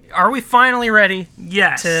 Are we finally ready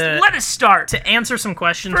Yes. To- Let us start. to answer some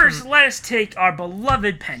questions? First, from- let us take our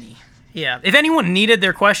beloved Penny. yeah. If anyone needed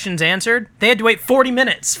their questions answered, they had to wait 40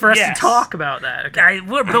 minutes for us Yes. to talk about that. Okay.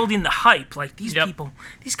 We're building the hype. Like, these Yep. people,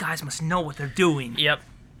 these guys must know what they're doing. Yep.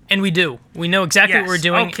 And we do. We know exactly Yes, what we're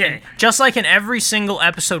doing. okay. And just like in every single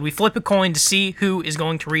episode, we flip a coin to see who is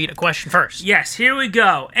going to read a question first. Yes, here we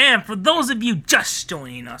go. And for those of you just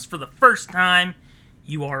joining us for the first time,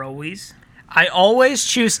 you are always... I always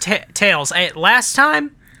choose tails. Last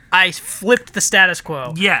time, I flipped the status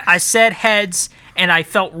quo. Yes. I said heads, and I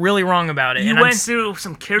felt really wrong about it. You and went through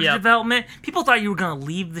some character Yep. development. People thought you were going to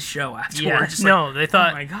leave the show afterwards. Yeah. Just No, like, they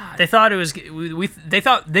thought. oh my God. They thought it was. They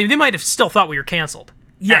thought they might have still thought we were canceled.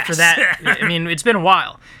 Yes. After that, I mean, it's been a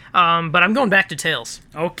while. But I'm going back to tails.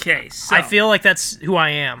 Okay, so... I feel like that's who I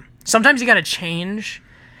am. Sometimes you got to change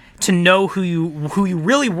to know who you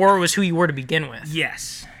really were was who you were to begin with.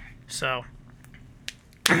 Yes. So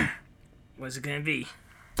What's it going to be?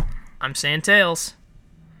 I'm saying tails,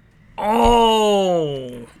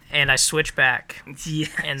 Oh! and I switch back,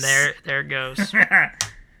 Yes. and there it goes.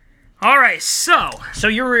 All right, so... So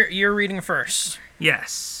you're reading first.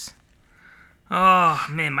 Yes. Oh,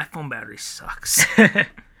 man, my phone battery sucks.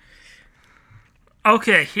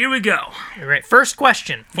 Okay, here we go. All right, first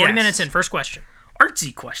question. 40 Yes. minutes in, first question.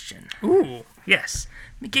 Artsy question. Ooh. Yes.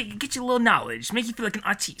 Get you a little knowledge. Make you feel like an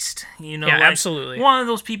artiste. You know, Yeah, like absolutely. One of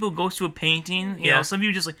those people who goes to a painting. You Yeah. know, some of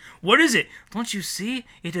you just like, what is it? Don't you see?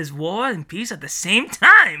 It is war and peace at the same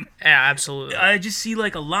time. Yeah, absolutely. I just see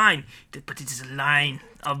like a line, but it is a line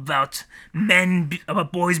about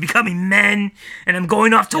about boys becoming men, and I'm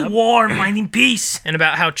going off to war and finding peace. And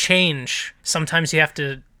about how sometimes you have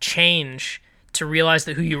to change to realize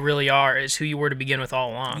that who you really are is who you were to begin with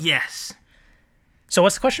all along. Yes. So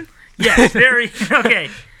what's the question? Yes, very okay.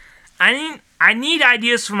 I need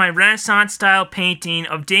ideas for my Renaissance style painting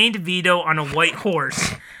of Danny DeVito on a white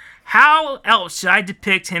horse. How else should I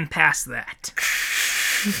depict him past that?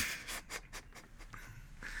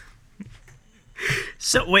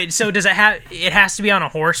 So wait, so does it has to be on a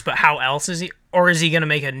horse, but how else is he, or is he going to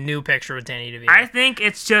make a new picture with Danny DeVito? I think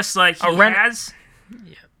it's just like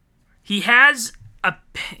he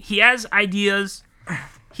has ideas.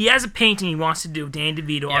 He has a painting he wants to do of Danny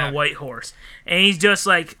DeVito on a white horse, and he's just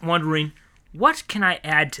like wondering, what can I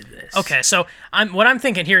add to this? Okay, so what I'm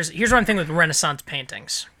thinking here's what I'm thinking with Renaissance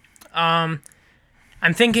paintings. I'm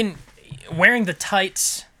thinking wearing the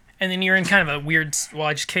tights, and then you're in kind of a weird. Well,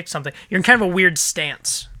 I just kicked something. You're in kind of a weird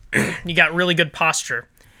stance. You got really good posture,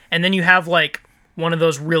 and then you have like one of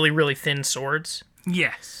those really really thin swords.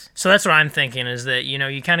 Yes. So that's what I'm thinking, is that,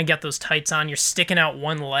 you kind of get those tights on, you're sticking out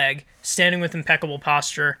one leg, standing with impeccable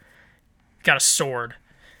posture, got a sword.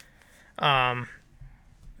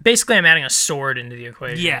 Basically, I'm adding a sword into the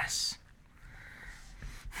equation. Yes.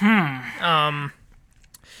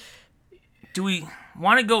 Do we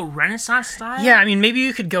want to go Renaissance style? Yeah, I mean, maybe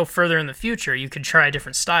you could go further in the future. You could try a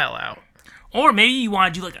different style out. Or maybe you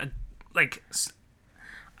want to do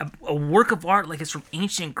a work of art like it's from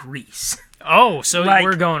ancient Greece. Oh, so Like-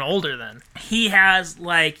 we're going older then. He has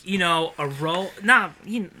a robe.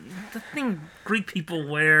 The thing Greek people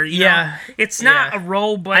wear. Yeah. It's not Yeah. a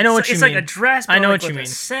robe, but I know what it's you like mean. a dress. But I know like what you with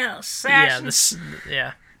a mean. sash.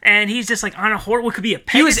 Yeah. And he's just like on a horse. What could be a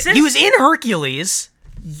He was Pegasus? in Hercules.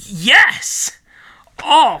 Yes.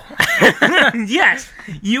 Oh. Yes.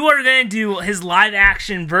 You are going to do his live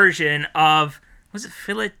action version of, was it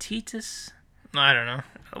Philoctetus? I don't know.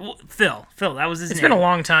 Phil. That was his name. It's been a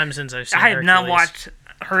long time since I've seen I have not Hercules.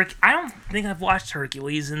 watched I don't think I've watched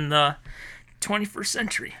Hercules in the 21st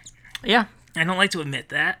century. Yeah. I don't like to admit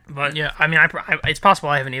that, but Yeah. I mean, it's possible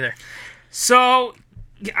I haven't either. so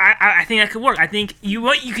I think that could work. I think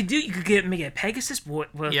what you could do, you could make it a Pegasus with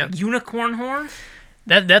Yep. a unicorn horn,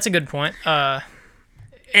 That's a good point.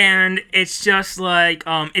 and it's just like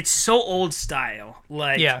it's so old style.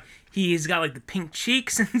 Like Yeah. he's got like the pink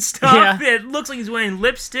cheeks and stuff. Yeah. It looks like he's wearing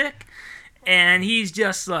lipstick, and he's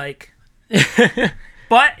just like.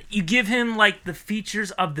 But you give him like the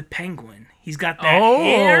features of the penguin. He's got that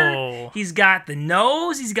hair. He's got the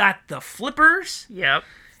nose. He's got the flippers, Yep.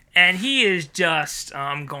 and he is just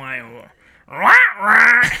going. Rah,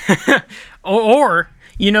 rah. Or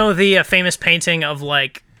the famous painting of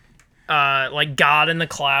like God in the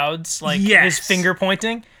clouds, like Yes. his finger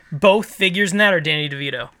pointing. Both figures in that are Danny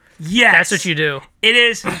DeVito. Yes, That's what you do. It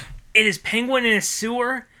is penguin in a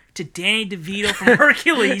sewer to Danny DeVito from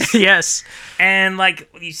Hercules, Yes. and like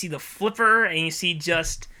you see the flipper, and you see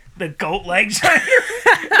just the goat legs.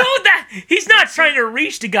 That he's not trying to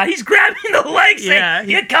reach the guy; he's grabbing the legs. Yeah. Saying,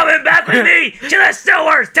 "You're coming back with me to the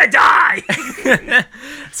sewers to die."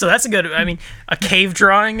 So that's a good. I mean, a cave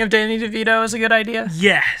drawing of Danny DeVito is a good idea.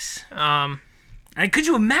 Yes. And could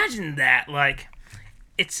you imagine that? Like,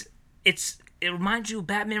 it reminds you of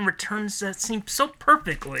Batman Returns. That seems so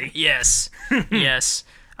perfectly. Yes. Yes.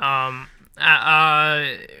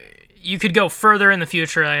 You could go further in the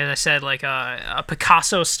future, as I said, like a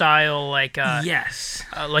Picasso style, like Yes.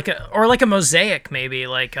 like a mosaic, maybe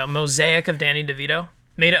like a mosaic of Danny DeVito.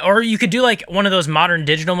 Or you could do like one of those modern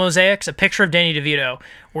digital mosaics, a picture of Danny DeVito,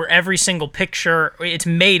 where every single picture it's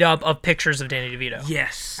made up of pictures of Danny DeVito.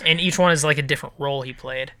 Yes. And each one is like a different role he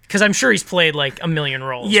played. Because I'm sure he's played like a million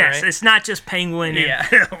roles. Yes. Right? It's not just Penguin. Yeah. And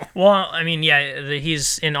Phil. Well, I mean, yeah,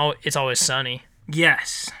 he's in It's Always Sunny.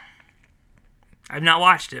 Yes. I've not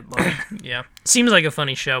watched it, but Yeah. Seems like a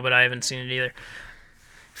funny show, but I haven't seen it either.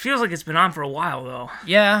 feels like it's been on for a while though.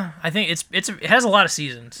 Yeah, I think it has a lot of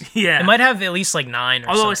seasons. Yeah. It might have at least like 9 or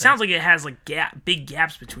Although something. it sounds like it has like big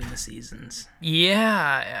gaps between the seasons.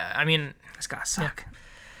 Yeah, I mean, It's gotta suck.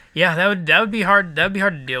 yeah, that would be hard. That would be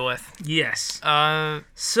hard to deal with. Yes.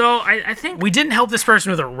 So I think We didn't help this person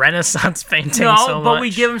with a Renaissance painting. no, so but much. we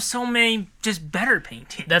give him so many just better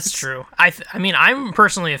paintings. That's true. I mean, I'm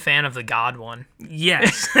personally a fan of the God one.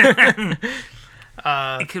 Yes.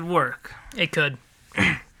 It could work. It could.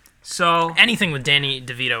 So Anything with Danny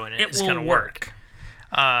DeVito in it, it is will gonna work.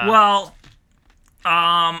 work. Well,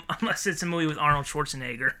 unless it's a movie with Arnold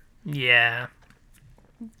Schwarzenegger. Yeah.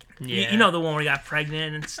 Yeah. You know the one where he got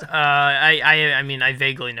pregnant and stuff. I mean, I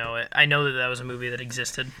vaguely know it. I know that was a movie that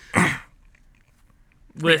existed.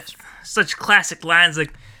 With such classic lines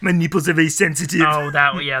like, "My nipples are very sensitive." Oh,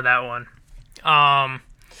 that one.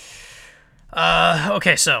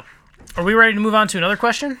 Okay, so are we ready to move on to another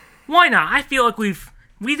question? Why not? I feel like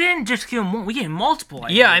we didn't just give him one, we gave him multiple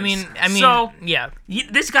ideas. Yeah, I mean, so yeah.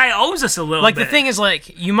 this guy owes us a little Like bit. the thing is,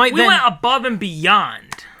 like you might we then. went above and beyond.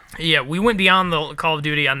 Yeah, we went beyond the Call of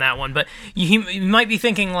Duty on that one, but you might be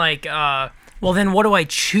thinking like, well, then what do I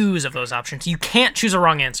choose of those options? You can't choose a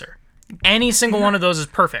wrong answer. Any single one of those is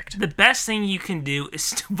perfect. The best thing you can do is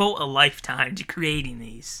to devote a lifetime to creating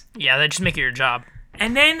these. Yeah, that just make it your job.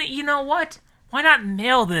 And then, you know what? Why not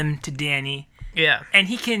mail them to Danny, Yeah. and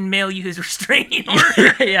he can mail you his restraining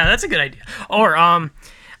order? Yeah, that's a good idea. Or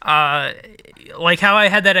like how I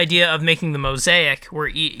had that idea of making the mosaic, where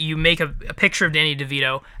you make a picture of Danny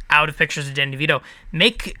DeVito out of pictures of Danny DeVito.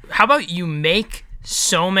 How about you make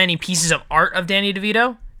so many pieces of art of Danny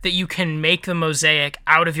DeVito that you can make the mosaic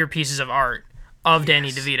out of your pieces of art of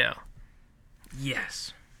Danny DeVito.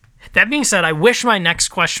 Yes. That being said, I wish my next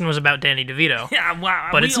question was about Danny DeVito. Yeah, wow.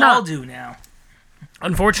 But we it's all not. do now.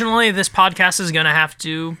 Unfortunately, this podcast is gonna have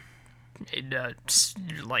to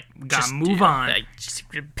move on. Just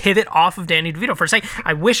pivot off of Danny DeVito for a second.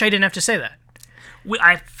 I wish I didn't have to say that.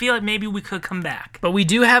 I feel like maybe we could come back. But we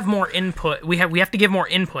do have more input. We have to give more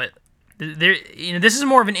input. This is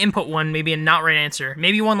more of an input one, maybe a not right answer.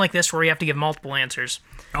 Maybe one like this where we have to give multiple answers.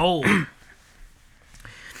 Oh.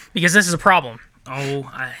 Because this is a problem.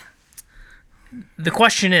 The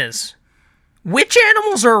question is, which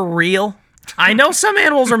animals are real? I know some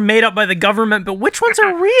animals are made up by the government, but which ones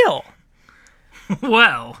are real?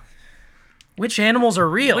 Well, which animals are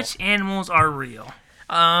real? Which animals are real?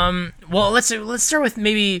 Well, let's start with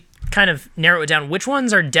maybe kind of narrow it down. Which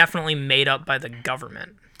ones are definitely made up by the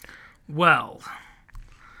government? Well,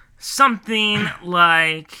 something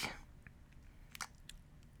like,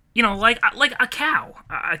 like a cow.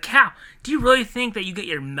 A cow. Do you really think that you get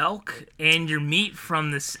your milk and your meat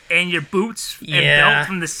from this, and your boots and belt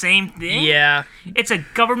from the same thing? Yeah. It's a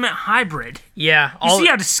government hybrid. Yeah. You see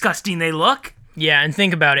how disgusting they look? Yeah, and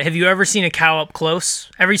think about it. Have you ever seen a cow up close?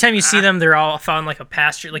 Every time you see them, they're all found like a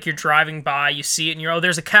pasture. Like you're driving by, you see it, and you're, oh,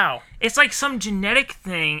 there's a cow. It's like some genetic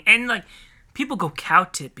thing. And like, people go cow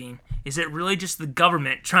tipping. Is it really just the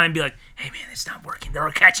government trying to be like, hey man, it's not working. They're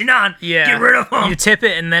all catching on. Yeah. Get rid of them. You tip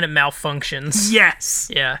it, and then it malfunctions. Yes.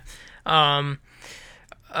 Yeah. Well,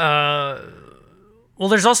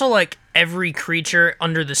 there's also like every creature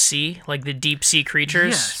under the sea, like the deep sea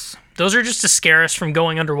creatures. Yes. Those are just to scare us from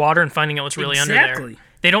going underwater and finding out what's really under there.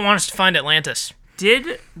 They don't want us to find Atlantis.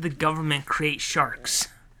 Did the government create sharks?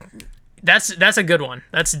 That's a good one.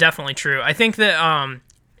 That's definitely true. I think that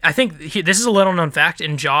this is a little known fact.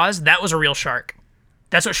 In Jaws, that was a real shark.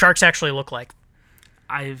 That's what sharks actually look like.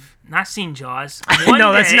 I've not seen Jaws.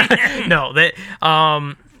 No, that's not. No, that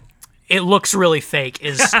it looks really fake.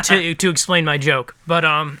 Is to explain my joke, but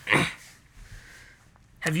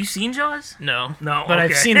Have you seen Jaws? No. No. But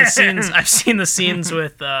okay. I've seen the scenes. I've seen the scenes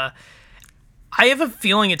with. I have a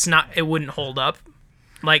feeling it wouldn't hold up.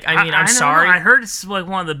 Like, I mean, I'm sorry. I heard it's like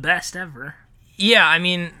one of the best ever. Yeah, I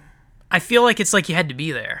mean, I feel like it's like you had to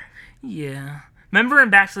be there. Yeah. Remember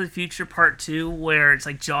in Back to the Future Part 2 where it's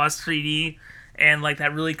like Jaws 3D and like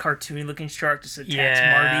that really cartoony looking shark just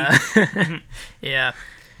attacks Marty? Yeah.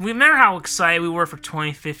 We remember how excited we were for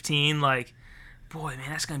 2015, like, boy, man,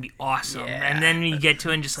 that's going to be awesome. Yeah, and then you get to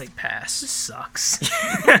it and just like, pass. This sucks.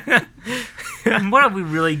 What have we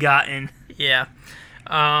really gotten? Yeah.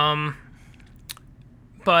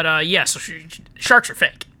 Yeah, so sharks are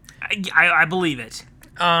fake. I believe it.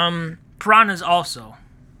 Piranhas also.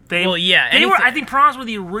 I think piranhas were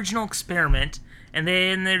the original experiment, and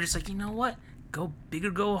then they're just like, you know what? Go big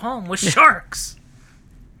or go home with sharks.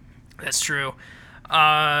 That's true.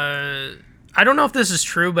 I don't know if this is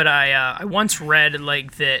true, but I once read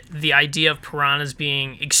like that the idea of piranhas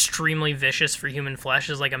being extremely vicious for human flesh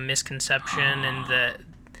is like a misconception, and that,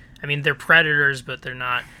 I mean, they're predators, but they're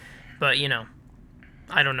not. But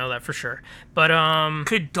I don't know that for sure. But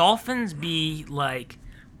could dolphins be like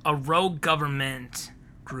a rogue government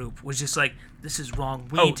group? Was just like, this is wrong.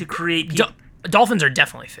 We need to create. Dolphins are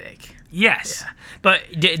definitely fake. Yes. Yeah. But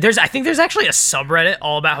I think there's actually a subreddit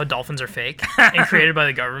all about how dolphins are fake and created by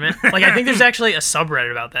the government. Like, I think there's actually a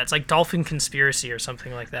subreddit about that. It's like Dolphin Conspiracy or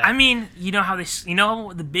something like that. I mean, you know how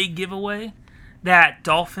the big giveaway that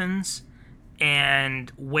dolphins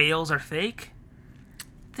and whales are fake?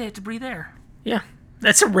 They have to breathe air. Yeah.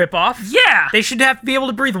 That's a ripoff. Yeah. They should have to be able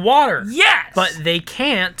to breathe water. Yes. But they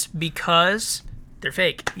can't because they're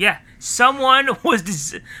fake. Yeah. Someone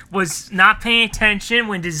was not paying attention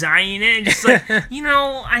when designing it, and just like,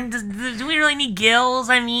 do we really need gills?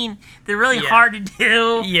 I mean, they're really hard to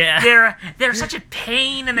do. Yeah. They're such a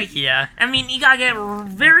pain, and Yeah. I mean, you gotta get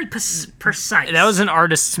very precise. That was an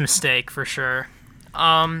artist's mistake for sure.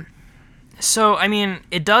 So I mean,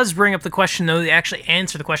 it does bring up the question, though. They actually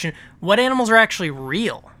answer the question: what animals are actually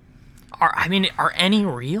real? Are any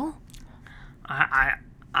real?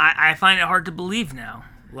 I find it hard to believe now.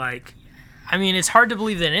 Like, I mean, it's hard to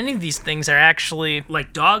believe that any of these things are actually...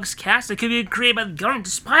 Like dogs, cats, they could be created by the government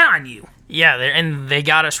to spy on you. Yeah, they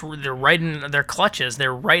got us, they're right in their clutches.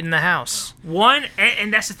 They're right in the house.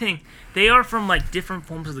 And that's the thing. They are from, like, different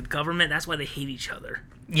forms of the government. That's why they hate each other.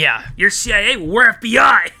 Yeah. You're CIA, we're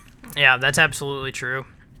FBI. Yeah, that's absolutely true.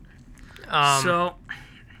 So,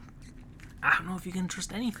 I don't know if you can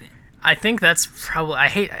trust anything. I think that's probably... I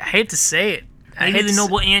hate to say it. Maybe the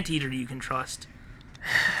noble anteater you can trust.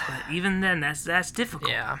 But even then, that's difficult.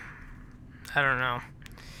 Yeah. I don't know.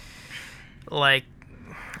 Like,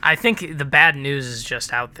 I think the bad news is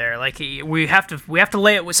just out there. Like, we have to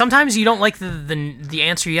lay it. Sometimes you don't like the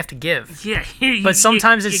answer you have to give. Yeah. But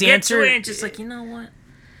sometimes it's the answer. And just like, you know what?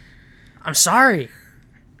 I'm sorry.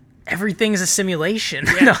 everything's a simulation.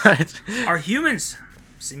 Yeah. No, Are humans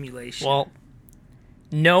simulation? well,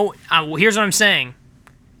 no. Here's what I'm saying.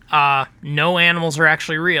 No animals are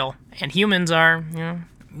actually real, and humans are, yeah.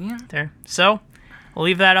 there. So, we'll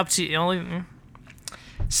leave that up to you.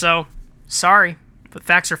 So, sorry, but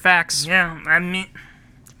facts are facts. Yeah, I mean,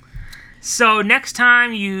 so next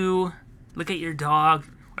time you look at your dog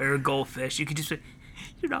or your goldfish, you can just say,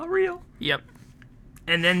 "You're not real," Yep.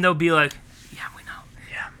 and then they'll be like, "Yeah, we know."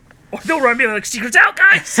 Yeah. Or they'll run me like, "Secrets out,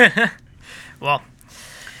 guys." Well,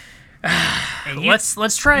 And you-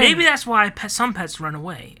 let's try. Maybe that's why some pets run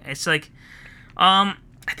away. It's like, I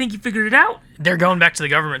think you figured it out, they're going back to the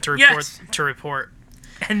government to report. Yes. To report.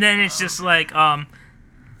 and then it's just like,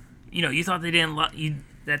 you thought they didn't love you.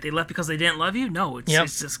 That they left because they didn't love you? No,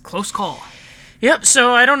 it's just close call. Yep.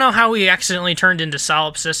 So I don't know how we accidentally turned into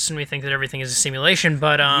solipsists and we think that everything is a simulation,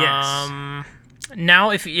 but Yes.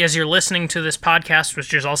 now, if as you're listening to this podcast,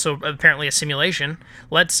 which is also apparently a simulation,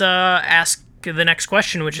 let's ask the next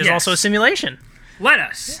question, which is Yes. also a simulation. Let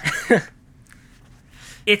us.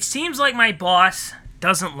 It seems like my boss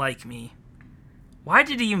doesn't like me. Why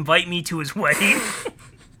did he invite me to his wedding?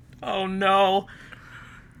 Oh no.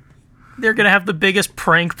 They're gonna have the biggest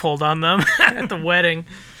prank pulled on them at the wedding.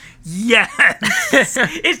 Yes.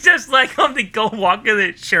 It's just like they go walk in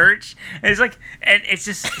the church, and it's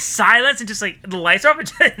just silence, and just like the lights are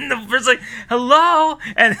off, and the person's like, "Hello,"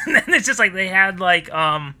 and then it's just like they had like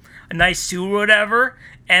a nice suit or whatever,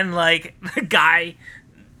 and like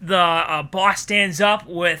the boss stands up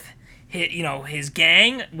with his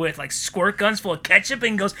gang with like squirt guns full of ketchup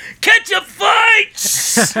and goes, "Ketchup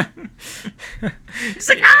fights!" It's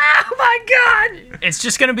like, oh my god! It's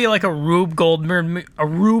just gonna be like a Rube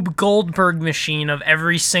Goldberg machine of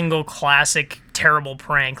every single classic terrible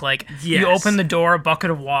prank. Like you Yes. open the door, a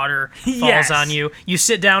bucket of water falls Yes. on you. You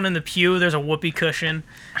sit down in the pew, there's a whoopee cushion.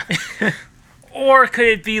 Or could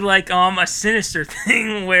it be like a sinister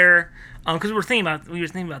thing where because we were thinking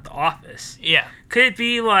about The Office. Yeah. Could it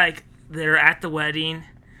be like they're at the wedding,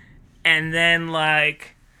 and then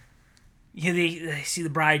like they see the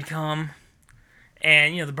bride come,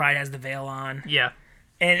 and the bride has the veil on, Yeah.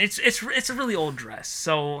 and it's a really old dress,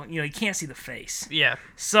 so you can't see the face. Yeah.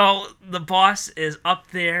 So the boss is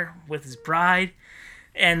up there with his bride,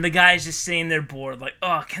 and the guy's just sitting there bored, like,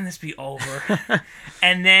 "Oh, can this be over?"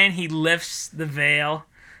 And then he lifts the veil,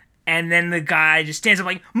 and then the guy just stands up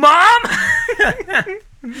like, "Mom!"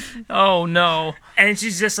 Oh no. And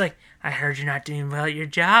she's just like, "I heard you're not doing well at your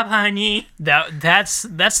job, honey." That's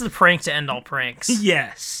the prank to end all pranks.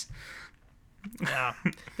 Yes. Yeah.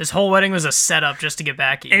 This whole wedding was a setup just to get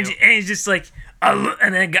back at you. And he's just like,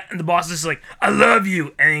 and then the boss is just like, "I love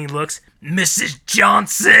you." And he looks, "Mrs.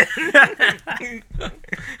 Johnson."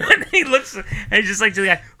 And he looks, and he's just like to the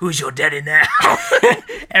guy, "Who's your daddy now?"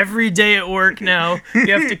 Every day at work now,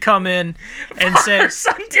 you have to come in and say,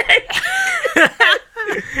 Sunday.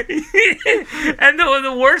 And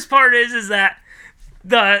the worst part is that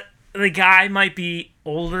the guy might be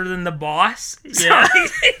older than the boss. So Yeah.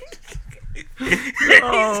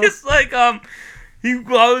 he's just like he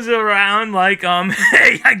goes around like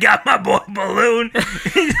 "Hey, I got my boy balloon."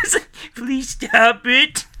 He's just like, "Please stop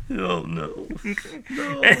it." oh no.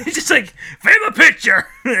 And he's just like, "Frame a picture."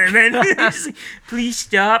 And then he's just like, "Please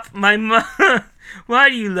stop, my mother. Why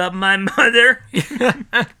do you love my mother?"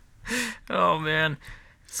 Oh man.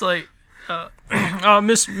 It's like,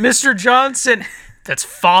 Mr. Johnson. That's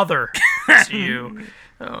father to you.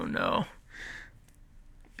 Oh no.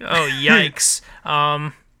 Oh yikes.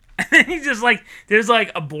 And he's just like, there's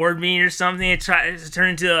like a board meeting or something. It tries to turn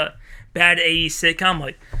into a bad 80s sitcom.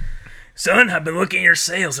 Like, "Son, I've been looking at your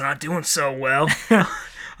sales. They're not doing so well.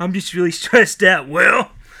 I'm just really stressed out."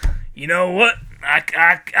 "Well, you know what?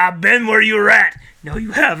 I've been where you were at." "No,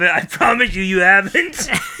 you haven't. I promise you, you haven't."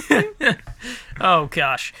 Oh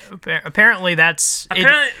gosh. Apparently that's it.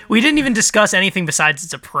 Apparently- We didn't even discuss anything besides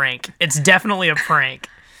it's a prank. It's definitely a prank.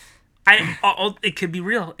 It could be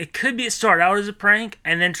real. It could be start out as a prank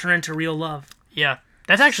and then turn into real love. Yeah.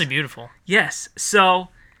 That's actually beautiful. Yes. So,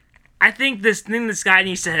 I think this thing this guy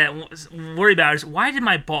needs to worry about is, why did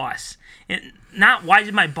my boss, and not why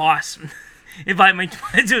did my boss invite me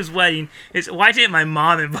to his wedding, is why didn't my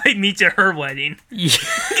mom invite me to her wedding? Yeah.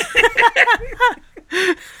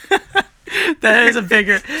 That is a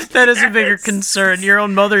bigger concern. Your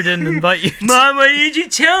own mother didn't invite you. "Mom, why did you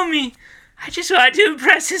tell me? I just wanted to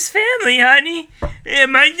impress his family, honey.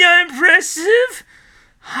 Am I not impressive?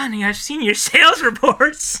 Honey, I've seen your sales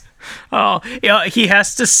reports." Oh, yeah, he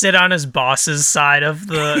has to sit on his boss's side of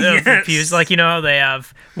the Yes. pews. Like, how they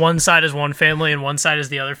have one side is one family and one side is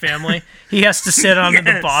the other family. He has to sit on the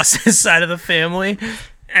Yes. boss's side of the family.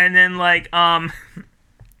 And then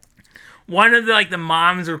one of the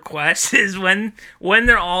mom's requests is when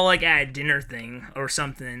they're all like at a dinner thing or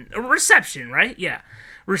something, a reception, right? Yeah,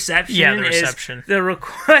 reception. Yeah, the reception. Is the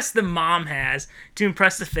request the mom has to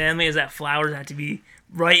impress the family is that flowers have to be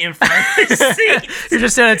right in front of the seat. You're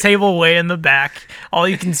just at a table way in the back. All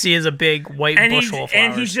you can see is a big white bushel of flowers.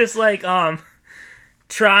 And he's just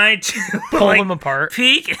trying to pull them apart,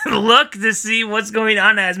 peek and look to see what's going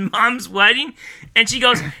on at his mom's wedding, and she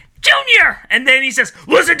goes, "Junior!" And then he says,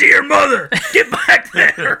 "Listen to your mother. Get back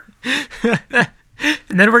there."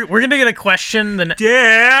 And then we're gonna get a question.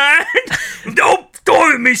 Dad, don't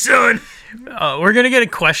throw at me, son. We're gonna get a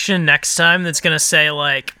question next time that's gonna say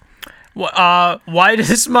like, why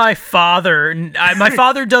does my father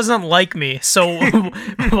doesn't like me, so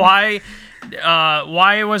why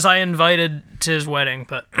was I invited to his wedding?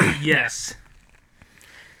 But yes,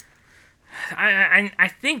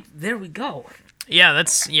 I think there we go. Yeah,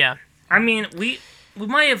 I mean, we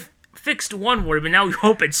might have fixed one word, but now we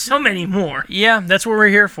hope it's so many more. Yeah, that's what we're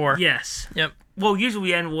here for. Yes. Yep. Well, usually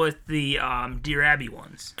we end with the Dear Abby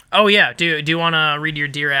ones. Oh yeah. Do you want to read your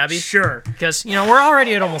Dear Abby? Sure. Because we're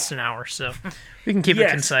already at almost an hour, so we can keep it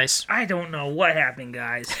concise. I don't know what happened,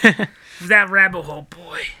 guys. That rabbit hole,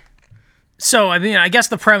 boy. So, I mean, I guess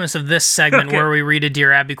the premise of this segment where we read a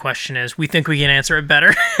Dear Abby question is we think we can answer it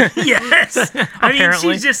better. Yes. I mean,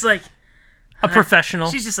 she's just like a professional.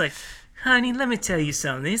 She's just like, honey, let me tell you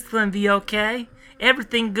something. It's gonna be okay.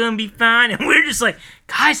 Everything gonna be fine. And we're just like,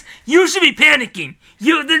 guys, you should be panicking.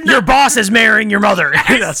 Your boss is marrying your mother.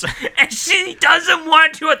 And she doesn't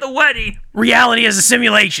want you at the wedding. Reality is a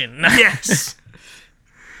simulation. Yes.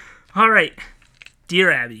 All right.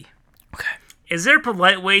 Dear Abby. Okay. Is there a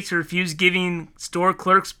polite way to refuse giving store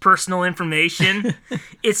clerks personal information?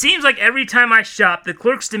 It seems like every time I shop, the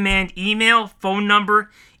clerks demand email, phone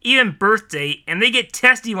number, even birth date, and they get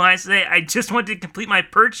testy when I say I just want to complete my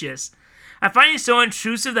purchase. I find it so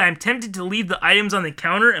intrusive that I'm tempted to leave the items on the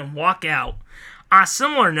counter and walk out. On a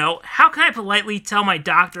similar note, how can I politely tell my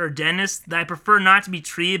doctor or dentist that I prefer not to be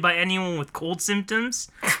treated by anyone with cold symptoms?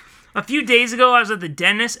 A few days ago, I was at the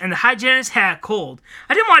dentist, and the hygienist had a cold.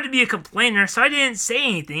 I didn't want to be a complainer, so I didn't say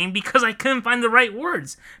anything because I couldn't find the right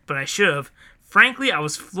words, but I should have. Frankly, I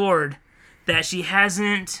was floored that she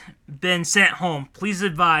hasn't been sent home. Please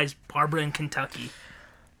advise, Barbara in Kentucky.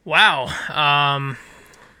 Wow.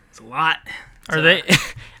 It's a lot. Are they?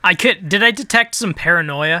 Did I detect some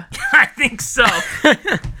paranoia? I think so.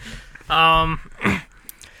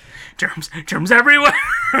 Germs everywhere.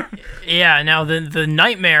 Yeah. Now the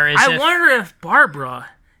nightmare is. I wonder if Barbara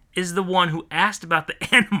is the one who asked about the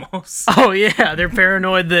animals. Oh yeah, they're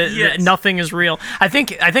paranoid that nothing is real. I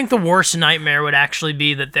think the worst nightmare would actually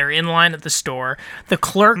be that they're in line at the store. The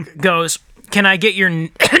clerk goes, "Can I get your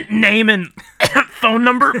name and phone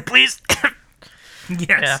number, please?" Yes.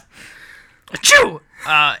 Yeah. Achoo!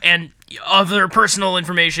 And other personal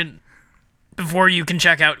information before you can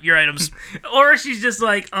check out your items. Or she's just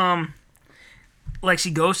like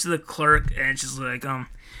she goes to the clerk and she's like, "Can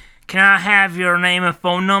I have your name and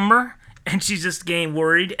phone number?" And she's just getting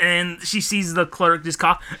worried, and she sees the clerk just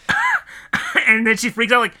cough, and then she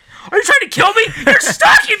freaks out like, "Are you trying to kill me? You're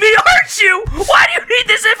stalking me, aren't you? Why do you need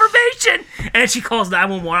this information?" And she calls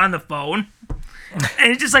 911 on the phone,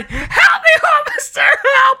 and it's just like, "Help me, officer,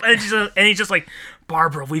 help!" And he's just like,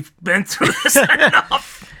 "Barbara, we've been through this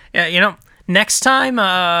enough." Yeah, next time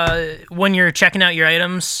when you're checking out your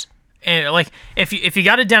items, and like if you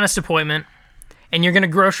got a dentist appointment and you're gonna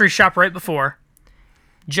grocery shop right before,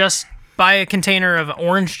 just buy a container of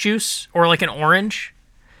orange juice or like an orange,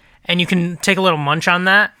 and you can take a little munch on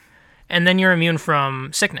that, and then you're immune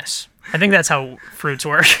from sickness. I think that's how fruits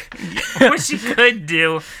work. What she could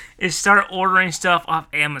do is start ordering stuff off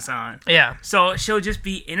Amazon. Yeah. So she'll just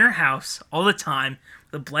be in her house all the time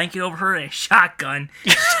with a blanket over her and a shotgun,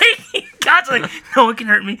 shaking constantly. No one can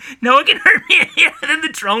hurt me. No one can hurt me. And then the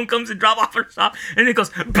drone comes and drop off her stuff, and it goes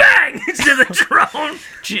bang into the drone.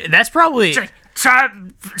 Gee, that's probably. Try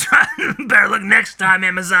better look next time,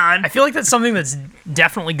 Amazon. I feel like that's something that's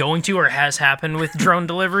definitely going to or has happened with drone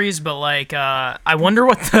deliveries, but like I wonder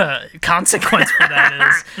what the consequence for that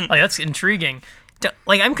is. Like that's intriguing.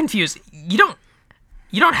 Like I'm confused. You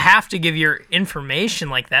don't have to give your information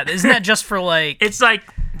like that. Isn't that just for like? It's like,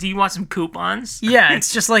 do you want some coupons? Yeah,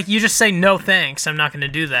 it's just like you just say no thanks. I'm not going to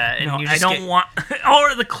do that. And no, you I just don't want.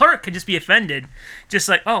 Or the clerk could just be offended, just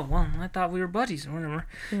like, oh well, I thought we were buddies or whatever.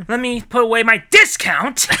 Let me put away my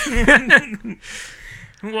discount.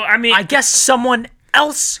 Well, I mean, I guess someone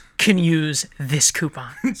else can use this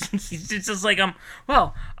coupon. It's just like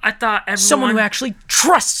well, I thought everyone. Someone who actually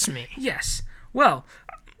trusts me. Yes. Well,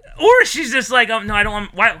 Or she's just like, no, I don't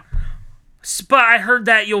want. Why? But I heard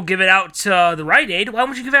that you'll give it out to the Rite Aid. Why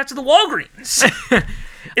won't you give it out to the Walgreens?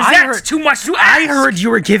 Is that too much to ask? I heard you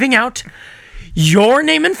were giving out your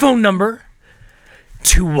name and phone number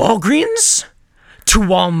to Walgreens, to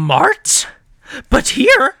Walmart, but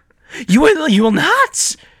here you will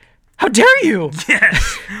not. How dare you?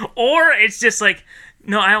 Yes. Or it's just like,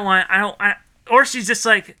 no, I don't want. Or she's just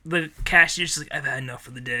like the cashier's just like, I've had enough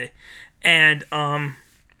for the day, and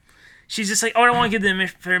she's just like, oh, I don't want to give them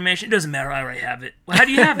information. It doesn't matter. I already have it. Well, how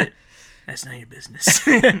do you have it? That's none of your business.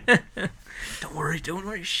 Don't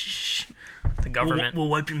worry. Shh. The government. We'll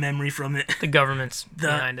wipe your memory from it. The government's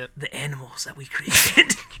behind it. The animals that we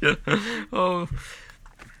created. Oh.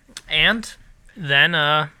 And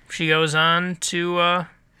then she goes on to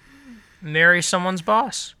marry someone's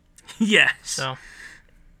boss. Yes. So.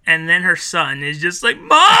 And then her son is just like,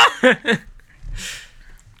 Mom!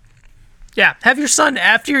 Yeah, have your son,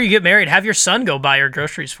 after you get married, have your son go buy your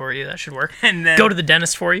groceries for you. That should work. And then, go to the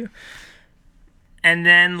dentist for you. And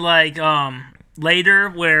then, like, later,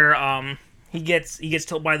 where he gets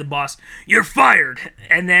told by the boss, you're fired.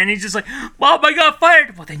 And then he's just like, Mom, I got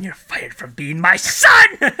fired. Well, then you're fired from being my son.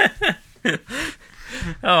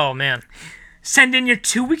 Oh, man. Send in your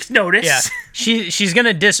 2 weeks notice. Yeah, she's going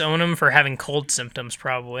to disown him for having cold symptoms,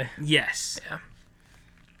 probably. Yes. Yeah.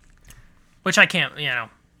 Which I can't,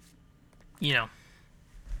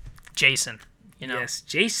 Jason. Yes,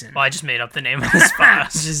 Jason. Well, I just made up the name of this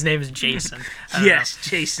boss. His name is Jason. Yes,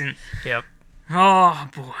 Jason. Yep. Oh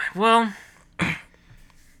boy. Well,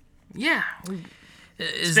 yeah.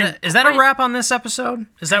 Is that a wrap on this episode?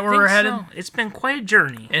 Is that where we're headed? So. It's been quite a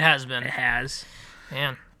journey. It has been. It has.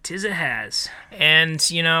 Man. 'Tis it has. And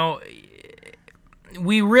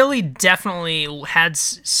we really definitely had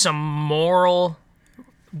some moral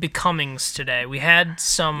becomings today. We had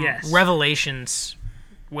some revelations.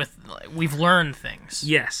 We've learned things.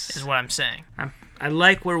 Yes, is what I'm saying. I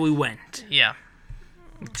like where we went. Yeah,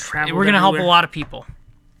 we're gonna help a lot of people.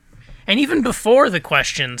 And even before the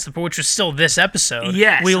questions, which was still this episode,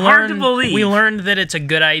 yes, hard to believe. We learned that it's a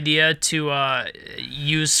good idea to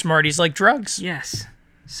use Smarties like drugs. Yes.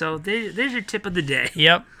 So there's your tip of the day.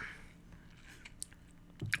 Yep.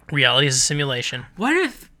 Reality is a simulation. What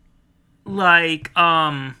if, like,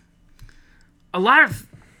 a lot of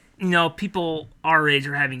people our age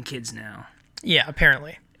are having kids now. Yeah,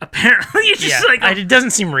 apparently. It's just it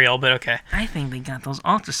doesn't seem real, but okay. I think they got those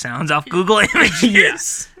ultrasounds off Google Images.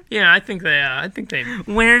 Yes. Yeah, I think they.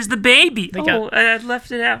 Where's the baby? I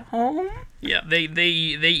left it at home. Yeah, they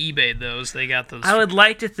eBayed those. They got those. I would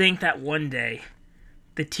like to think that one day,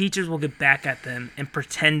 the teachers will get back at them and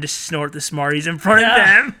pretend to snort the Smarties in front of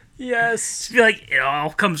them. Yes. Just be like, it all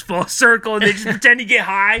comes full circle, and they just pretend to get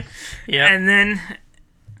high. Yeah. And then,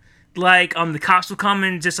 like, the cops will come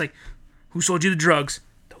and just like, who sold you the drugs?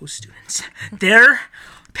 Those students. Their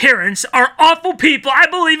parents are awful people. I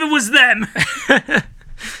believe it was them.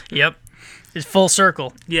 Yep. It's full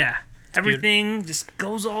circle. Yeah. Everything just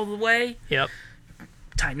goes all the way. Yep.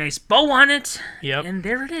 Tie a nice bow on it. Yep. And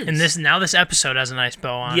there it is. And this episode has a nice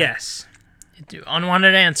bow on it. Yes.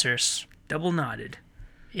 Unwanted answers. Double knotted.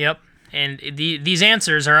 Yep. And these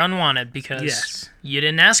answers are unwanted because you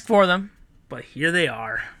didn't ask for them. But here they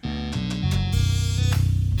are.